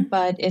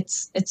 but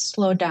it's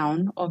slowed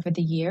down over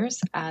the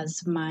years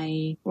as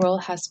my role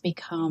has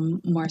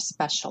become more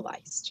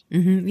specialized.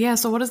 Mm-hmm. Yeah.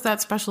 So what does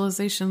that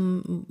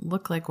specialization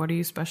look like? What are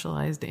you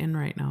specialized in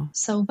right now?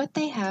 So what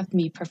they have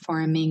me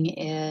performing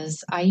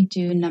is I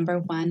do, number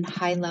one,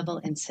 high-level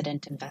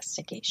incident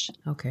investigation.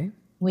 Okay.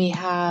 We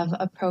have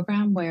a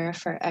program where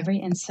for every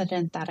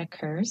incident that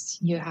occurs,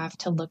 you have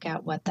to look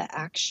at what the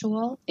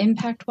actual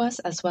impact was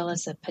as well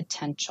as the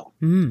potential.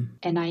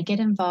 And I get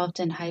involved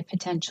in high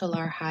potential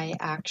or high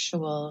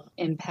actual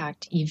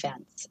impact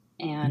events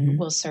and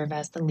will serve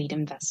as the lead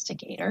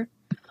investigator.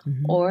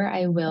 Or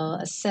I will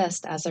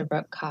assist as a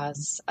root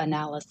cause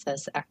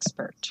analysis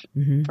expert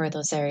for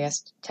those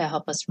areas to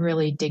help us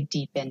really dig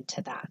deep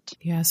into that.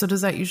 Yeah. So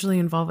does that usually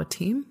involve a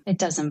team? It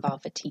does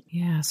involve a team.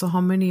 Yeah. So how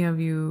many of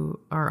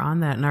you are on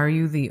that? And are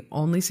you the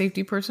only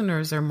safety person, or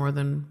is there more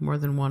than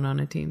one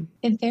on a team?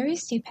 It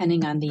varies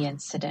depending on the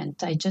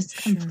incident. I just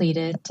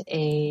completed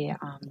a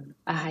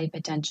high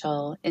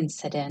potential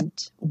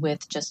incident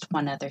with just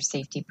one other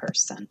safety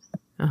person.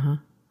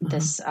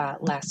 This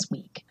last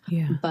week.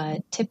 Yeah.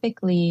 But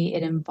typically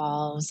it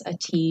involves a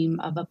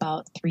team of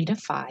about 3 to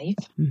 5.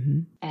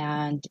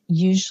 And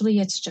usually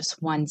it's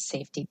just one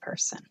safety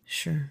person.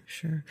 Sure.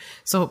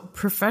 So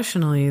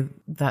professionally,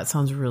 that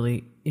sounds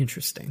really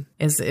interesting.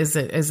 Is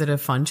it a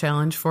fun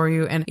challenge for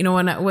you? And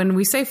when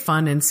we say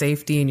fun and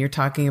safety, and you're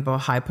talking about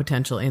high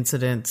potential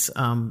incidents,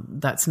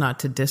 that's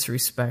not to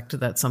disrespect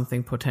that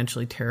something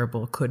potentially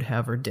terrible could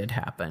have or did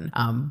happen.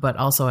 But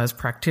also as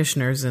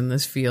practitioners in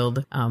this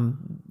field,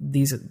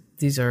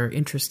 these are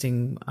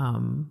interesting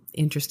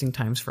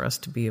times for us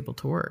to be able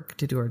to work,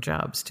 to do our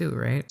jobs too,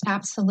 right?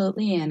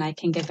 Absolutely. And I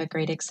can give a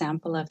great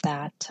example of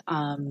that.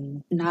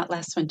 Not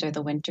last winter,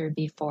 the winter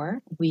before,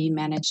 we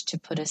managed to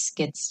put a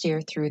skid steer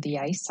through the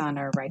ice on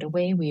our right of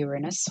way. We were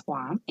in a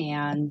swamp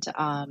and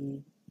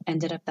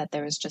ended up that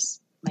there was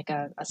just like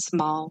a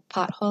small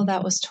pothole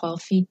that was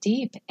 12 feet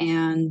deep.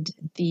 And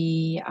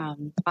the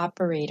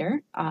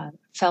operator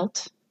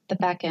felt the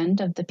back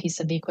end of the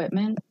piece of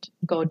equipment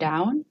go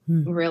down,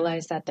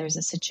 realize that there's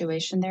a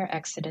situation there,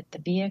 exited the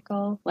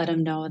vehicle, let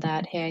them know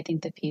that, hey, I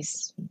think the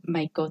piece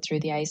might go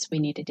through the ice. We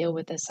need to deal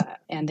with this.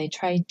 And they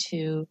tried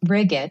to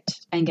rig it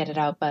and get it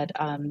out, but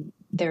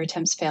their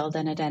attempts failed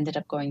and it ended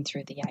up going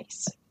through the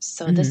ice.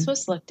 So this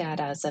was looked at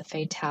as a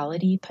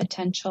fatality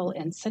potential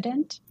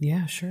incident.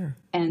 Yeah, sure.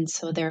 And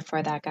so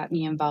therefore that got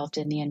me involved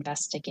in the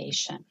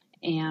investigation.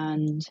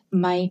 And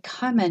my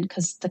comment,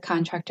 because the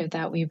contractor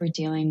that we were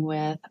dealing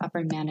with,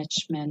 upper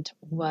management,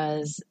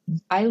 was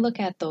I look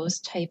at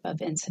those type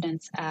of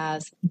incidents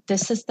as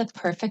this is the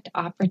perfect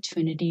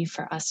opportunity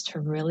for us to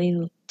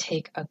really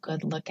take a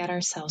good look at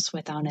ourselves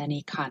without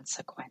any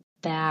consequence.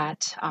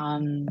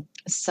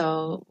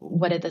 So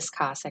what did this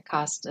cost? It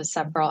cost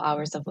several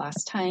hours of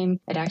lost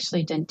time. It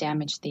actually didn't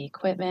damage the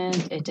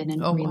equipment. It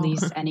didn't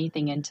release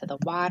anything into the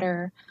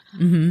water.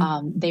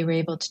 They were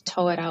able to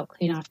tow it out,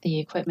 clean off the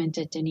equipment.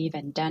 It didn't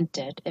even dent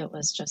it. It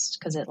was just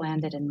because it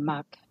landed in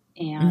muck.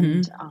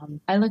 And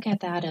I look at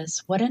that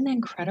as what an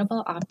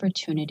incredible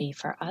opportunity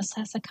for us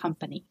as a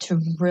company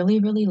to really,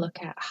 really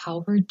look at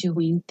how we're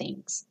doing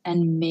things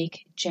and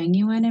make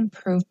genuine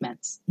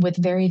improvements with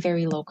very,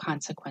 very low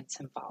consequence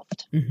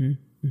involved.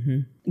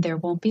 There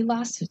won't be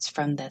lawsuits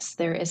from this.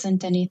 There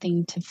isn't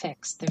anything to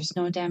fix. There's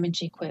no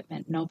damaged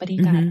equipment. Nobody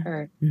got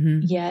hurt.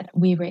 Yet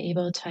we were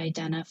able to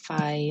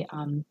identify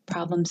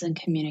problems in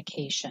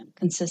communication,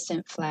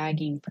 consistent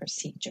flagging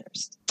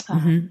procedures,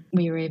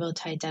 We were able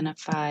to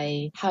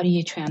identify how do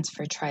you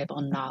transfer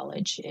tribal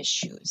knowledge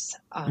issues,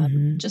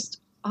 just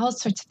all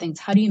sorts of things.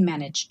 How do you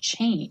manage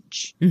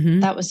change?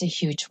 That was a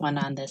huge one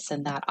on this,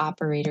 and that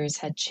operators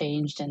had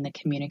changed and the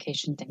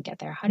communication didn't get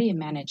there. How do you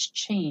manage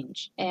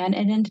change? And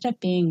it ended up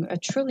being a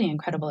truly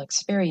incredible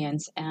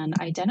experience and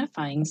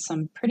identifying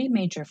some pretty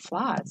major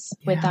flaws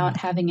without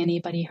having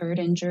anybody hurt,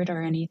 injured,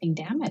 or anything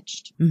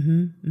damaged.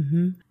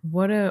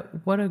 What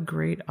a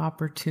great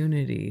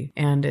opportunity.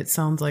 And it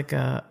sounds like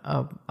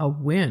a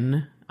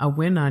win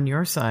on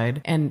your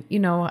side. And,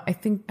 I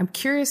think I'm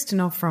curious to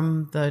know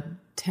from the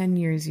 10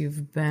 years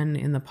you've been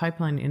in the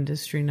pipeline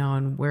industry now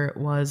and where it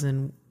was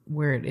and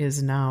where it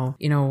is now,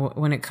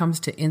 when it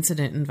comes to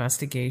incident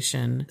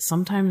investigation,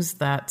 sometimes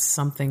that's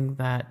something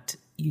that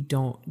you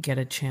don't get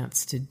a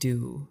chance to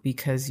do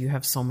because you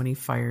have so many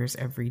fires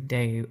every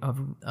day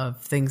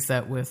of things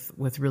that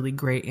with really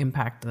great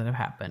impact that have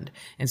happened.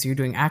 And so you're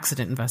doing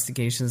accident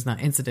investigations,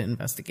 not incident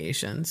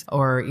investigations,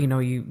 or,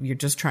 you're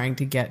just trying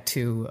to get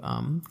to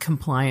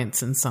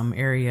compliance in some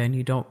area and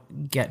you don't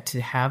get to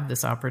have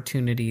this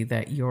opportunity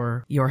that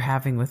you're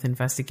having with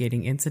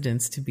investigating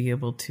incidents to be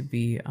able to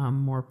be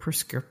more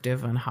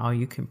prescriptive on how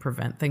you can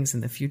prevent things in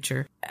the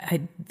future.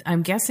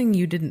 I'm guessing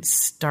you didn't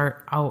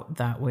start out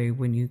that way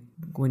when you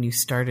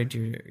started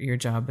your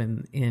job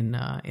in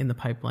the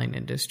pipeline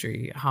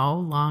industry. How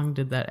long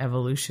did that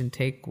evolution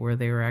take where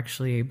they were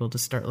actually able to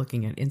start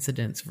looking at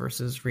incidents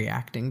versus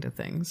reacting to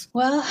things?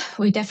 Well,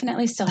 we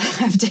definitely still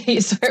have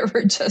days where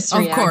we're just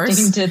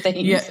reacting to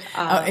things.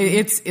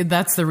 Yeah,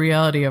 that's the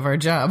reality of our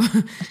job.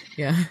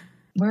 Yeah.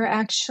 We're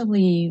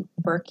actually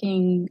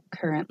working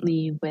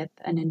currently with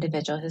an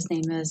individual. His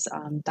name is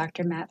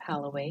Dr. Matt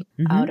Holloway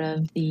out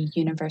of the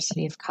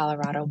University of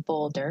Colorado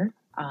Boulder.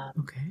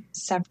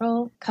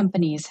 Several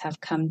companies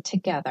have come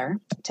together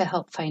to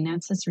help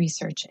finance his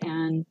research,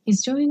 and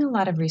he's doing a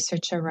lot of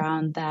research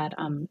around that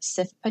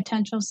SIF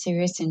potential,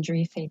 serious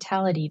injury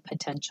fatality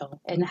potential,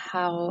 and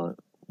how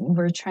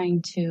we're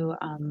trying to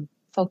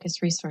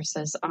focus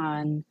resources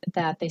on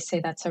that. They say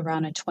that's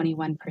around a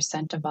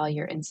 21% of all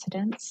your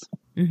incidents.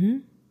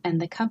 And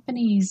the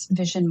company's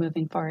vision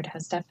moving forward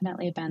has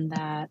definitely been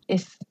that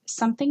if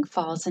something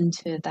falls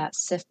into that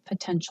SIF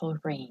potential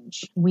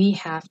range, we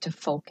have to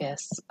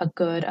focus a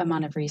good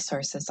amount of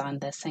resources on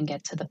this and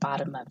get to the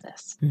bottom of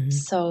this.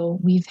 So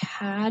we've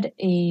had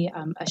a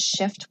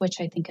shift, which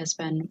I think has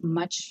been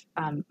much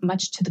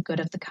to the good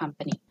of the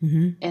company,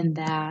 in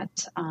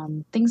that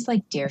things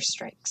like deer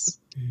strikes,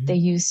 they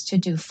used to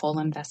do full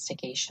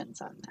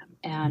investigations on them.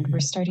 And we're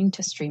starting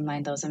to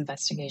streamline those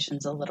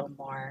investigations a little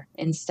more.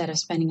 Instead of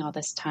spending all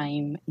this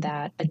time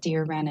that a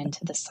deer ran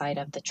into the side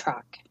of the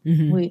truck,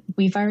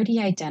 we've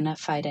already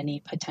identified any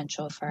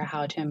potential for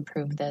how to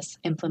improve this,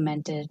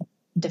 implemented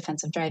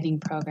defensive driving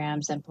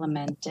programs,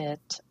 implemented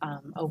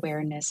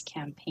awareness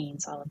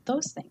campaigns, all of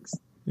those things.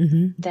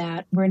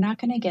 That we're not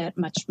going to get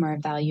much more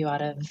value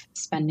out of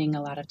spending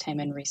a lot of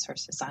time and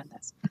resources on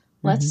this.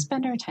 Let's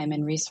spend our time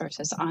and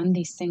resources on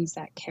these things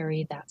that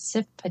carry that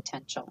SIF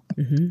potential,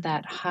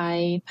 that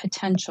high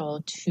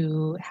potential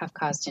to have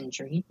caused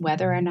injury,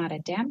 whether or not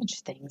it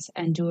damaged things,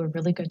 and do a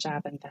really good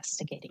job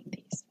investigating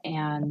these.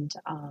 And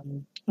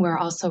we're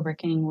also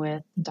working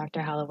with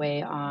Dr.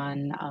 Holloway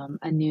on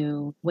a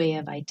new way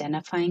of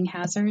identifying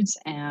hazards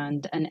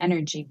and an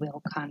energy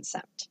wheel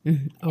concept.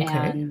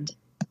 And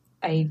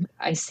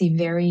I see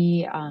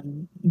very,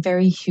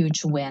 very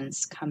huge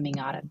wins coming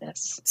out of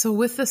this. So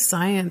with the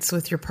science,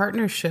 with your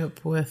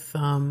partnership with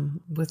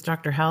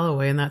Dr.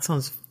 Holloway, and that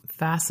sounds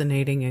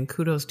fascinating, and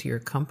kudos to your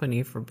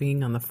company for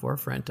being on the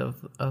forefront of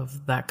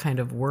that kind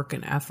of work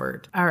and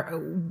effort.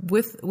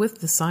 With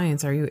the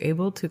science, are you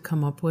able to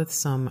come up with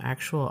some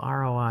actual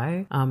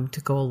ROI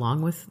to go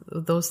along with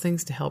those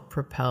things to help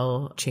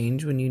propel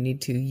change when you need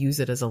to use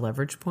it as a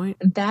leverage point?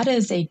 That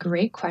is a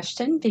great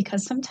question,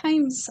 because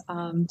sometimes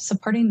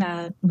supporting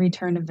that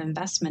return of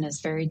investment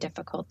is very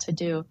difficult to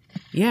do.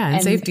 Yeah,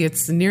 and safety,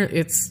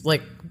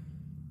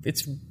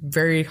 it's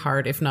very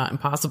hard, if not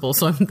impossible.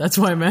 So that's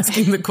why I'm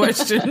asking the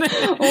question.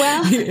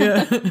 Well,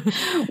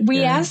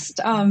 we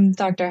asked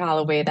Dr.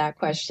 Holloway that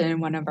question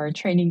in one of our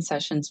training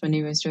sessions when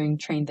he was doing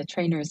train the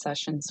trainer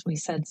sessions. We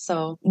said,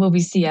 so will we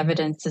see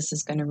evidence this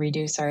is going to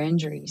reduce our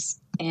injuries?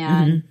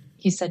 And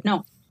he said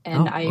no.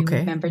 And I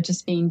remember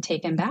just being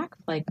taken back,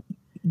 like,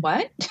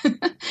 what?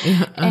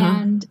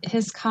 And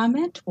his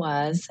comment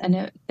was,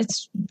 and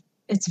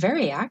it's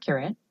very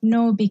accurate.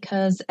 No,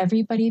 because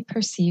everybody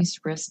perceives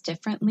risk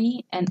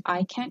differently, and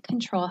I can't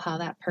control how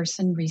that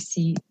person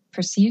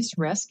perceives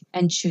risk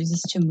and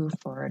chooses to move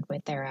forward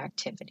with their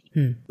activity.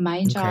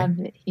 My job,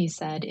 he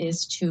said,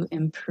 is to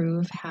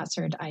improve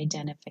hazard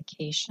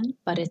identification,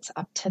 but it's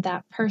up to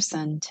that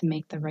person to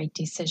make the right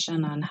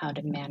decision on how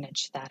to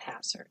manage that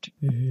hazard.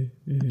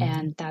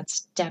 And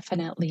that's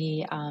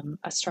definitely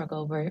a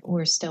struggle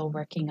we're still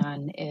working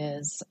on,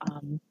 is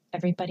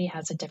everybody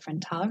has a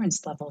different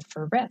tolerance level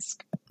for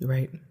risk.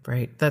 Right.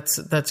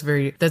 That's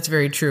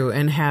very true.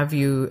 And have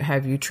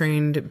you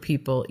trained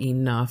people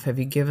enough? Have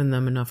you given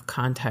them enough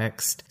context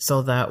context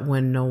so that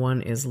when no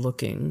one is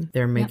looking,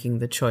 they're making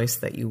the choice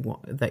that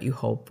you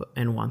hope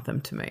and want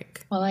them to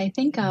make. Well, I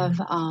think of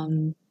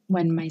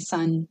when my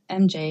son,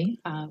 MJ,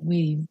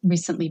 we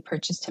recently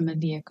purchased him a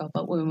vehicle,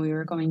 but when we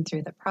were going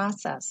through the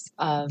process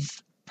of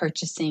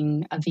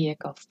purchasing a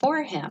vehicle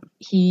for him,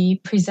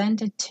 he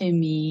presented to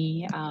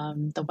me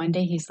the one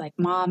day he's like,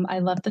 Mom, I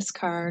love this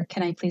car.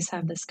 Can I please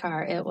have this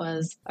car? It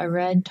was a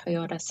red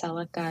Toyota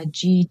Celica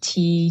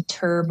GT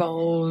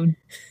Turbo.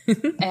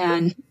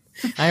 And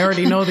I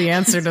already know the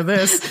answer to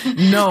this.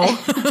 No.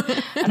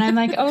 And I'm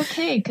like,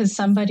 okay, because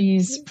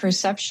somebody's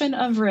perception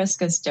of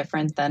risk is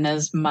different than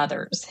his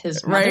mother's.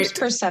 His mother's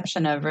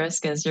perception of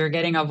risk is you're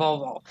getting a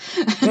Volvo.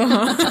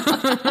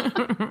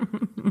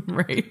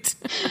 Right.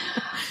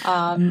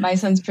 My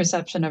son's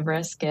perception of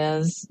risk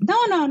is,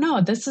 no,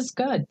 this is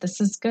good.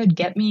 This is good.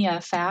 Get me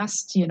a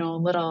fast,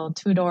 little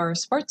 2-door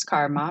sports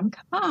car, Mom.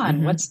 Come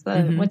on. What's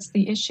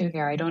the issue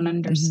here? I don't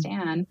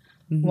understand.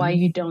 Why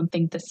you don't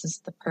think this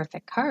is the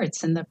perfect car.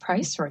 It's in the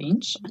price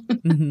range.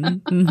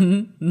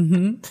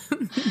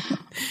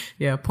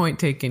 Yeah, point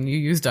taken. You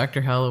used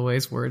Dr.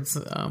 Holloway's words,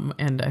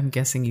 and I'm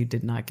guessing you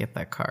did not get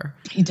that car.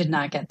 He did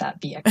not get that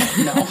vehicle,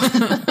 no.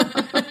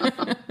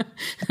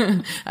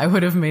 I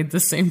would have made the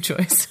same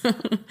choice.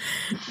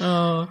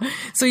 Oh,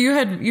 so you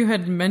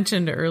had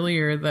mentioned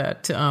earlier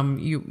that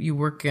you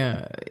work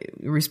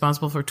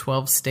responsible for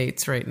 12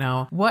 states right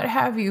now. What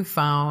have you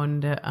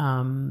found?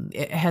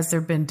 Has there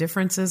been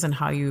differences in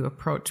how you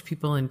approach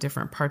people in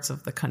different parts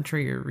of the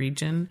country or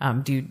region?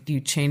 Do you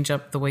change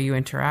up the way you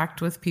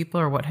interact with people,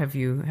 or what have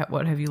you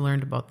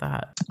learned about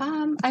that?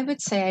 I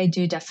would say I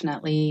do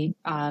definitely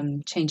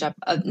change up,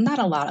 not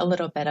a lot, a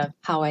little bit of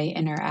how I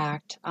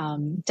interact.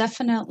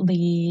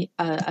 Definitely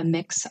a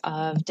mix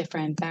of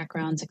different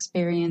backgrounds,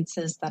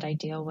 experiences that I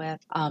deal with,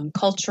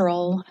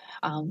 cultural,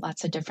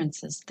 lots of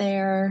differences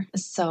there.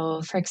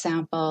 So, for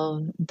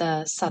example,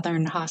 the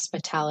Southern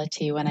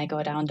hospitality, when I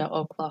go down to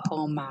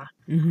Oklahoma,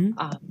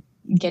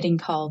 getting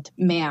called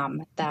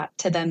ma'am, that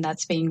to them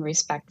that's being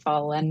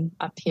respectful, and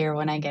up here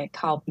when I get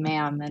called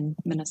ma'am in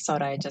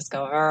Minnesota, I just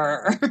go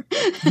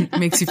It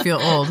makes you feel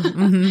old.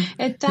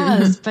 It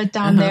does, but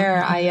down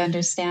there I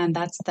understand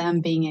that's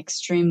them being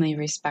extremely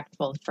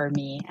respectful for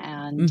me.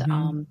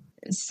 And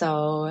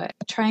so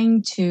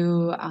trying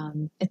to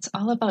it's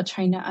all about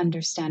trying to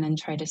understand and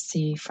try to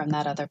see from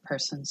that other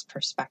person's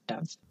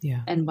perspective,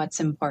 and what's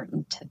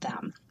important to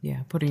them,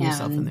 putting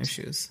yourself in their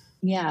shoes.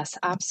 Yes,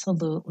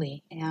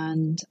 absolutely.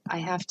 And I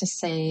have to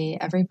say,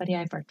 everybody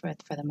I've worked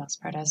with, for the most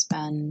part, has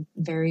been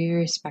very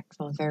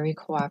respectful, very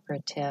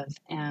cooperative.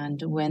 And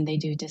when they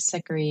do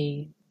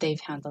disagree, they've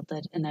handled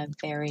it in a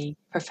very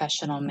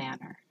professional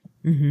manner.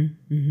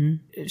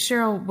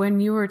 Cheryl, when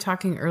you were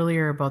talking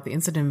earlier about the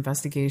incident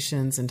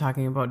investigations and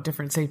talking about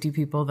different safety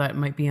people that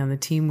might be on the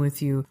team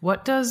with you,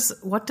 what does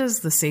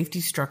the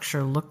safety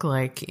structure look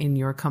like in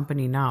your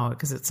company now?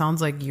 Because it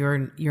sounds like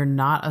you're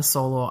not a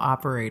solo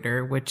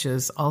operator, which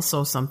is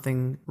also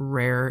something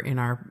rare in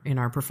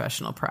our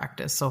professional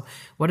practice. So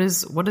what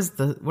does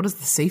the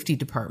safety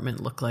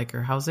department look like,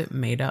 or how's it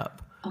made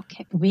up?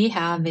 Okay, we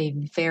have a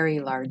very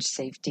large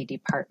safety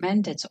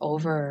department. It's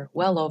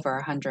well over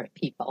 100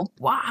 people.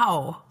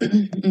 Wow.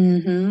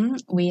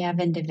 We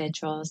have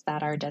individuals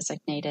that are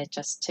designated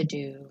just to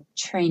do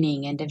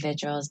training,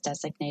 individuals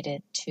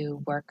designated to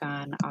work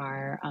on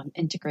our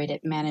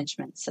integrated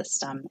management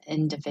system,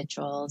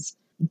 individuals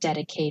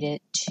dedicated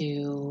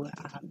to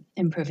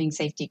improving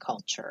safety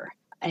culture.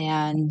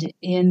 And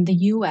in the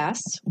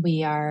U.S.,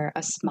 we are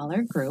a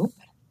smaller group.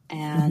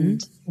 And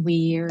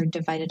we are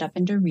divided up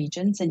into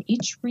regions, and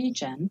each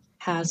region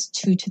has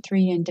 2 to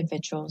 3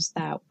 individuals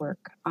that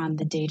work on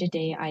the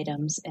day-to-day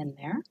items in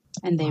there,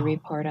 and they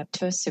report up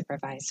to a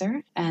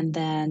supervisor, and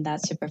then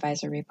that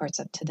supervisor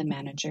reports up to the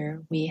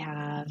manager. We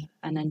have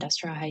an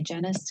industrial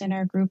hygienist in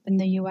our group in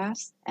the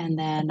U.S., and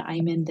then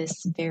I'm in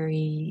this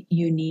very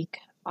unique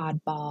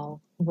oddball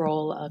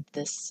role of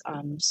this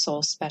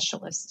sole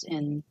specialist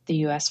in the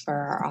U.S. for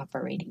our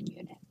operating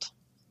unit.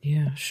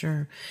 Yeah,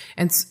 sure.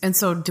 And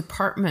so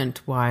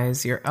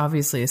department-wise, you're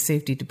obviously a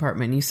safety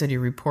department, and you said you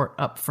report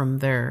up from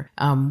there.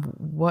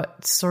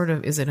 What sort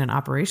of, is it an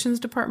operations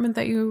department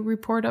that you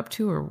report up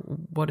to, or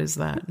what is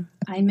that?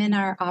 I'm in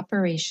our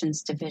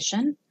operations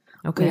division.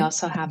 Okay. We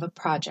also have a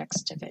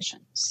projects division.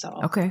 So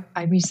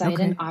I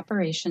reside in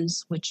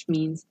operations, which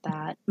means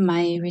that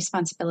my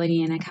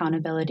responsibility and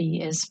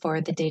accountability is for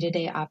the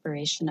day-to-day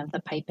operation of the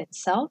pipe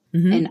itself.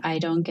 And I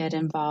don't get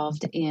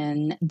involved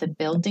in the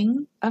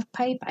building of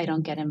pipe. I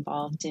don't get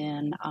involved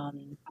in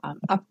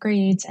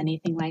upgrades,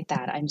 anything like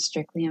that. I'm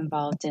strictly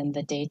involved in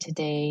the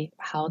day-to-day,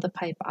 how the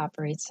pipe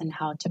operates and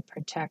how to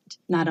protect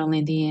not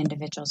only the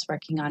individuals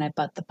working on it,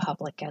 but the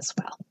public as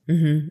well.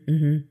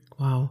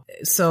 Wow.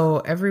 So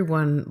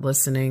everyone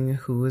listening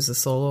who is a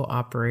solo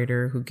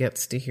operator who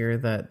gets to hear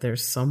that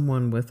there's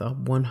someone with a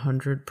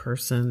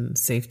 100-person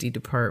safety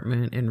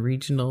department and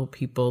regional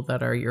people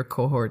that are your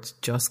cohorts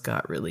just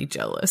got really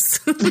jealous.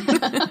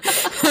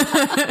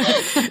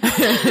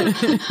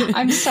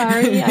 I'm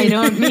sorry, I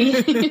don't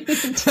mean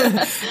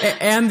to.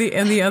 And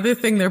the other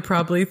thing they're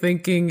probably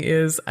thinking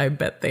is, I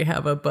bet they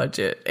have a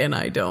budget and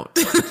I don't.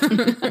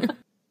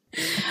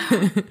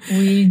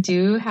 We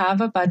do have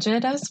a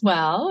budget as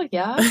well,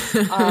 yeah.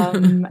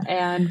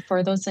 And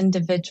for those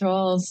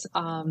individuals,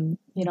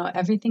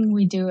 everything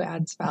we do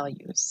adds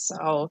value.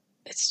 So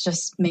it's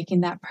just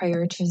making that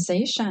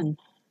prioritization.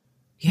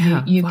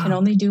 Yeah, you can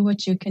only do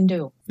what you can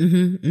do.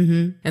 Mm-hmm,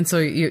 mm-hmm. And so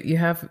you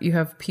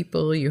have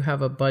people, you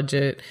have a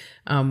budget.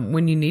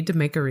 When you need to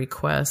make a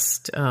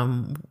request,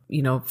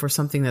 for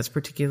something that's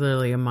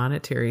particularly a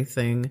monetary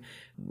thing,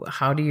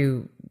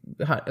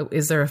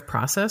 is there a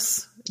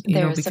process?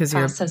 There's a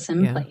process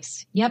in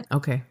place. Yep.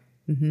 Okay.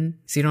 Mm-hmm.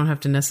 So you don't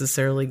have to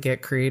necessarily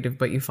get creative,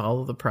 but you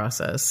follow the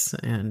process.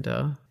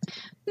 And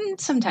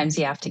sometimes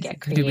you have to get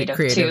creative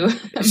too.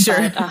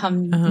 Sure.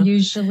 But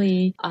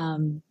usually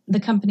the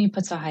company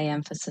puts a high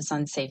emphasis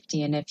on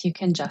safety. And if you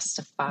can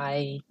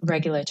justify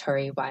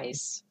regulatory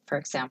wise, for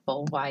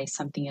example, why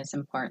something is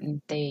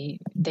important, they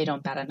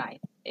don't bat an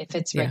eye. If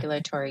it's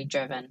regulatory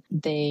driven,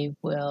 they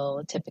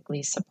will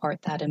typically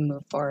support that and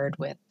move forward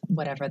with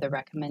whatever the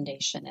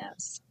recommendation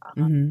is.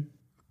 Mm-hmm.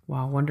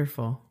 Wow,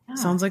 wonderful. Yeah.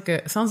 Sounds like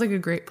a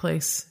great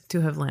place to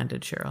have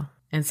landed, Cheryl.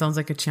 And sounds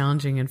like a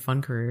challenging and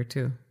fun career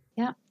too.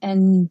 Yeah.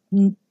 And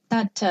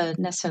not to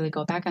necessarily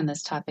go back on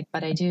this topic,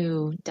 but I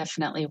do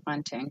definitely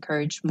want to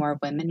encourage more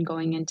women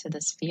going into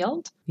this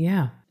field.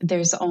 Yeah.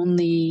 There's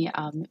only,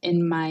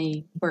 in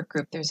my work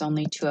group, there's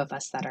only 2 of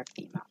us that are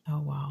female.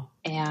 Oh, wow.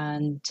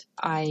 And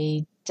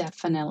I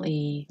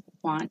definitely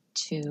want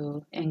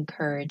to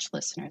encourage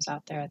listeners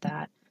out there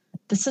that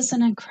this is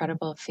an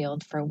incredible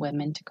field for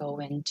women to go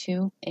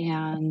into,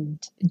 and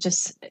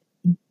just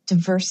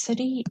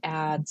diversity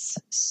adds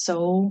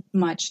so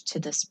much to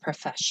this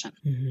profession.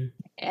 Mm-hmm.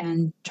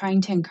 And trying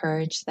to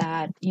encourage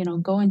that,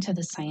 go into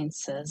the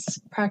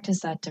sciences,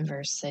 practice that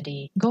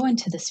diversity, go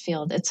into this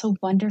field. It's a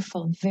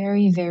wonderful,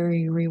 very,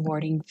 very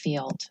rewarding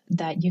field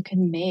that you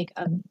can make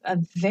a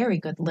very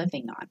good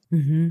living on.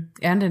 Mm-hmm.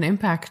 And an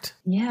impact.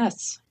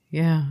 Yes.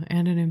 Yeah,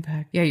 and an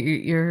impact. Yeah,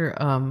 you're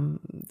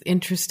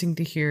interesting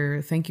to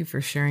hear. Thank you for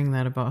sharing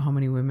that about how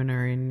many women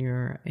are in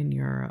your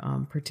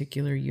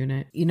particular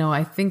unit.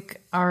 I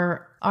think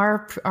our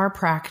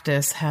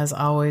practice has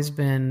always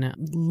been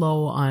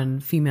low on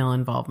female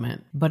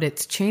involvement, but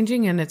it's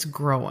changing and it's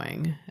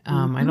growing.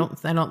 Mm-hmm.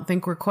 I don't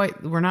think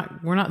we're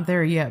not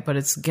there yet, but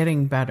it's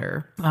getting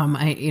better.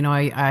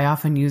 I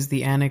often use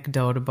the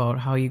anecdote about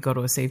how you go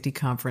to a safety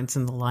conference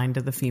and the line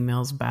to the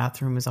females'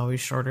 bathroom is always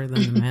shorter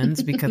than the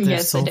men's because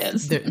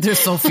there's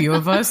so few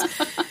of us.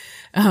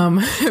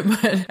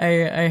 But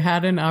I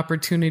had an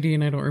opportunity,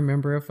 and I don't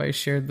remember if I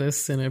shared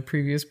this in a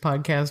previous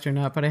podcast or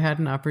not, but I had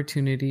an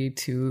opportunity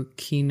to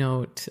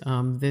keynote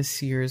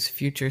this year's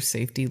Future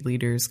Safety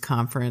Leaders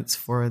Conference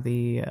for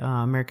the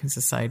American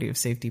Society of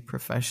Safety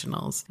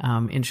Professionals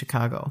in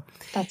Chicago.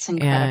 That's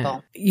incredible.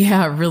 And,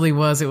 yeah, it really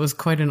was. It was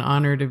quite an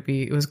honor to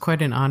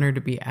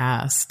be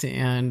asked.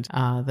 And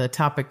the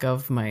topic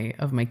of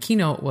my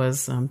keynote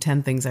was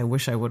 10 things I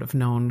wish I would have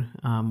known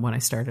when I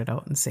started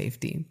out in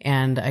safety.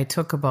 And I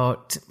took about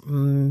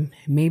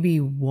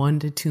maybe 1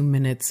 to 2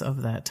 minutes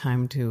of that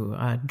time to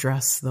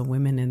address the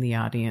women in the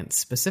audience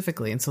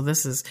specifically. And so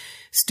this is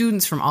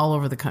students from all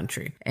over the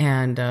country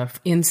and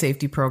in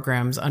safety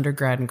programs,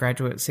 undergrad and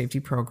graduate safety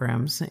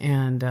programs.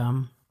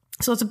 And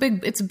so it's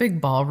a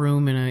big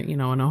ballroom in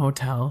a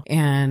hotel.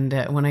 And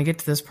when I get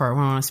to this part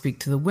where I want to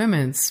speak to the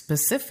women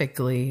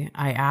specifically,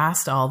 I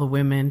asked all the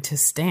women to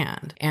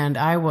stand. And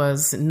I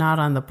was not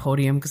on the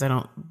podium because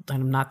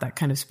I'm not that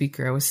kind of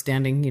speaker. I was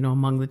standing,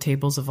 among the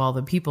tables of all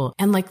the people.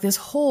 And like this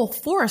whole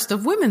forest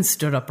of women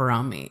stood up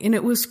around me. And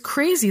it was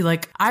crazy.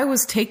 Like I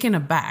was taken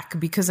aback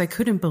because I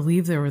couldn't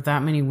believe there were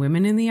that many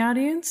women in the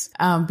audience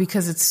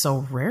because it's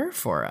so rare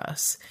for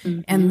us.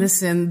 Mm-hmm. And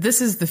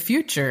this is the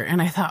future.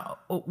 And I thought,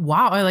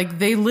 wow,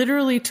 they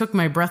literally took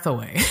my breath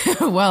away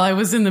while I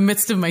was in the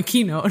midst of my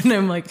keynote. And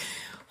I'm like,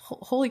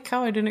 holy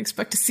cow, I didn't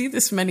expect to see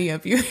this many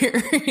of you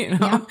here,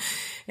 Yeah.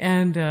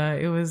 And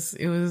it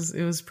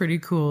was pretty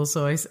cool.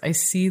 So I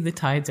see the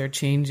tides are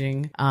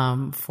changing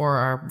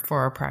for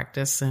our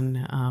practice.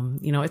 And,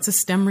 it's a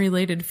STEM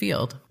related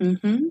field.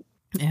 Mm-hmm.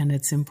 And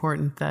it's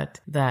important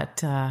that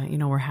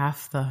we're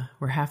half the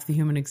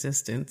human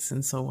existence,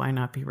 and so why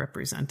not be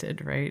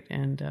represented, right?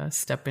 And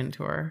step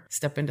into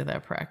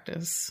that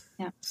practice.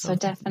 Yeah. So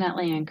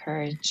definitely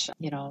encourage.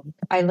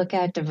 I look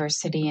at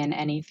diversity in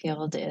any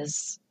field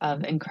is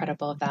of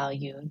incredible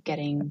value.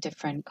 Getting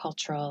different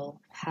cultural,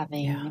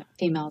 having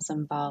females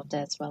involved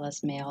as well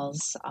as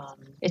males.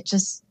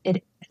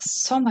 It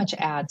so much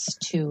adds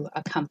to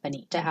a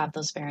company to have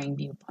those varying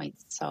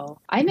viewpoints. So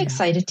I'm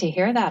excited to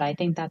hear that. I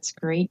think that's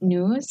great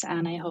news,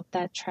 and I hope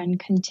that trend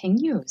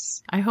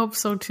continues. I hope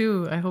so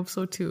too.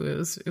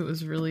 It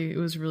was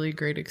really a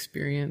great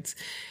experience.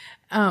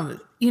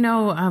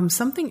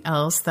 Something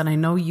else that I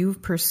know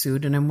you've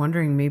pursued, and I'm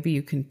wondering maybe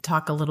you can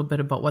talk a little bit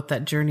about what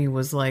that journey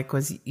was like,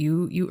 was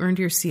you earned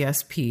your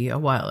CSP a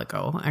while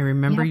ago. I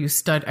remember you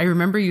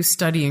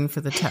studying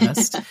for the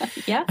test.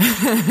 Yeah.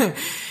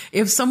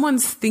 If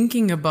someone's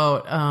thinking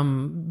about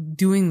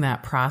doing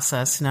that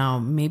process now,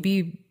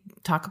 maybe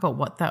talk about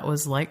what that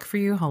was like for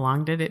you. How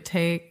long did it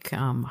take?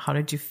 How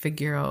did you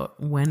figure out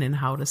when and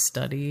how to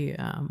study?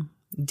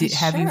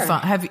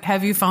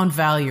 Have you found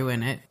value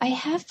in it? I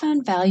have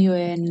found value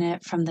in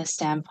it from the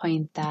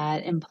standpoint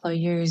that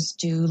employers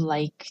do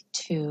like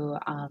to,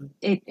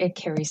 it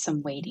carries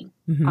some weighting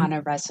on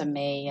a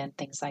resume and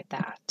things like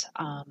that.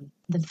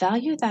 The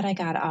value that I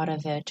got out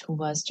of it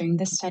was during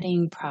the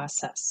studying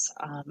process.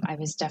 I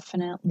was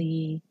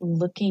definitely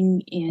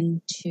looking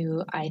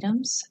into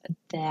items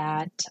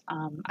that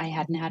I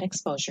hadn't had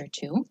exposure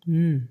to.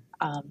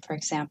 For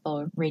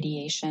example,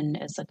 radiation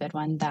is a good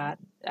one that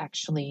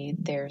actually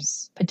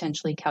there's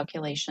potentially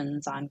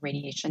calculations on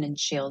radiation and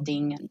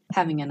shielding, and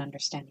having an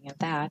understanding of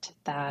that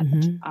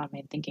I'm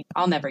thinking,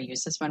 I'll never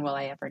use this. When will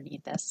I ever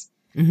need this?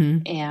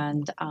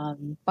 And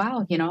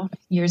wow,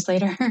 years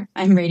later,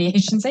 I'm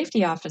radiation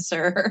safety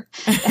officer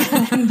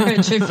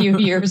which a few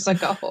years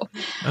ago.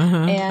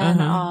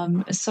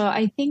 So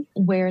I think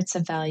where it's a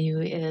value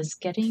is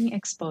getting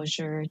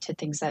exposure to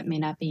things that may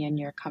not be in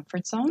your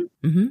comfort zone,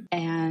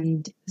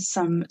 and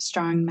some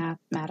strong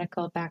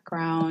mathematical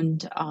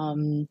background,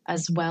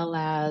 as well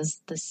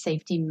as the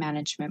safety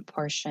management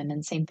portion.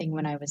 And same thing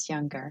when I was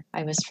younger.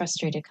 I was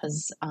frustrated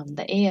because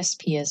the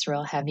ASP is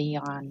real heavy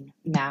on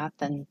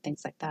math and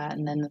things like that.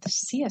 And then the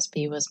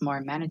CSP was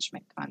more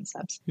management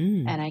concepts.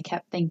 And I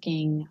kept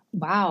thinking,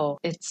 wow,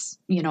 it's,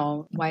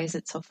 why is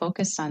it so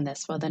focused on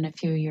this? Well, then a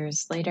few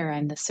years later,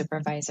 I'm the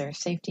supervisor of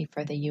safety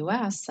for the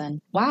U.S.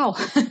 And wow.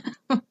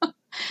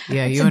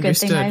 Yeah, it's you a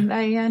understood. good thing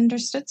I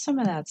understood some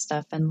of that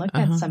stuff and looked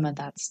at some of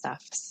that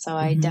stuff. So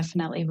I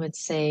definitely would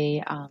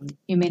say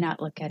you may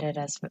not look at it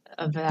as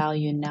a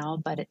value now,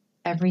 but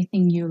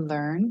everything you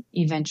learn,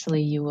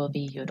 eventually you will be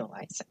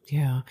utilizing.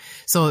 Yeah.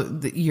 So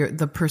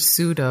the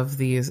pursuit of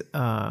the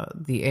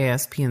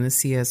ASP and the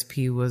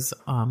CSP was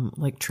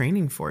like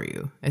training for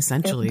you,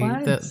 essentially.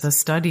 The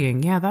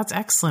studying. Yeah, that's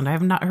excellent. I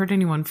have not heard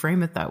anyone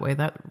frame it that way.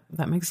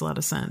 That makes a lot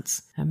of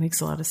sense.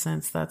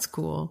 That's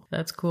cool.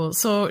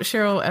 So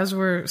Cheryl, as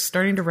we're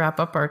starting to wrap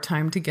up our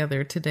time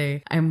together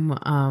today,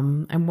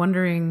 I'm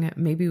wondering,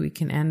 maybe we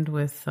can end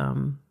with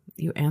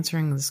you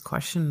answering this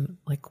question,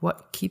 like,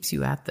 what keeps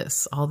you at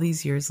this all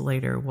these years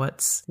later?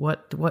 What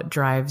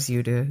drives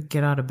you to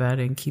get out of bed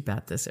and keep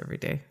at this every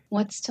day?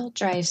 What still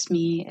drives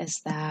me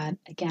is that,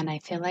 again, I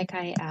feel like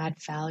I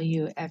add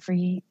value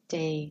every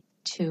day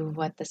to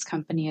what this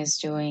company is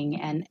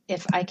doing. And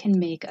if I can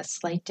make a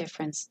slight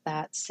difference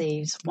that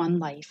saves one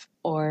life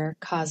or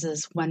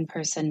causes one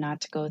person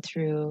not to go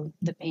through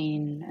the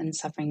pain and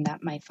suffering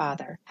that my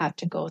father had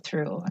to go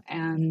through,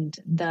 and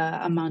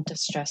the amount of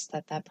stress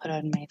that put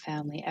on my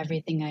family,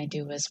 everything I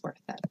do is worth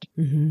it.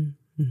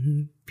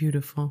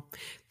 Beautiful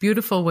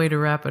way to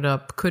wrap it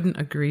up. Couldn't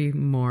agree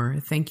more.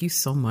 Thank you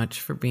so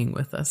much for being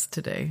with us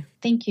today.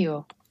 Thank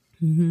you.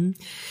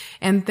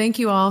 And thank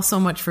you all so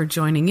much for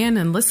joining in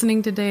and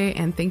listening today.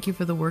 And thank you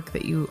for the work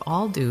that you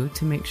all do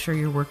to make sure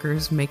your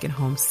workers make it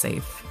home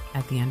safe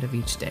at the end of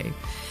each day.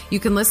 You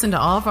can listen to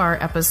all of our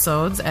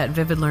episodes at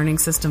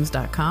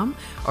vividlearningsystems.com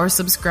or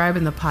subscribe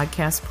in the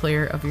podcast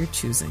player of your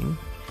choosing.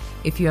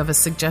 If you have a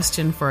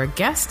suggestion for a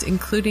guest,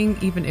 including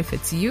even if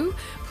it's you,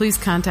 please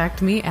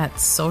contact me at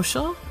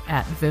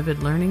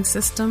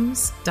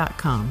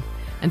social@vividlearningsystems.com.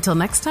 Until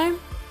next time,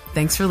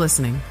 thanks for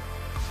listening.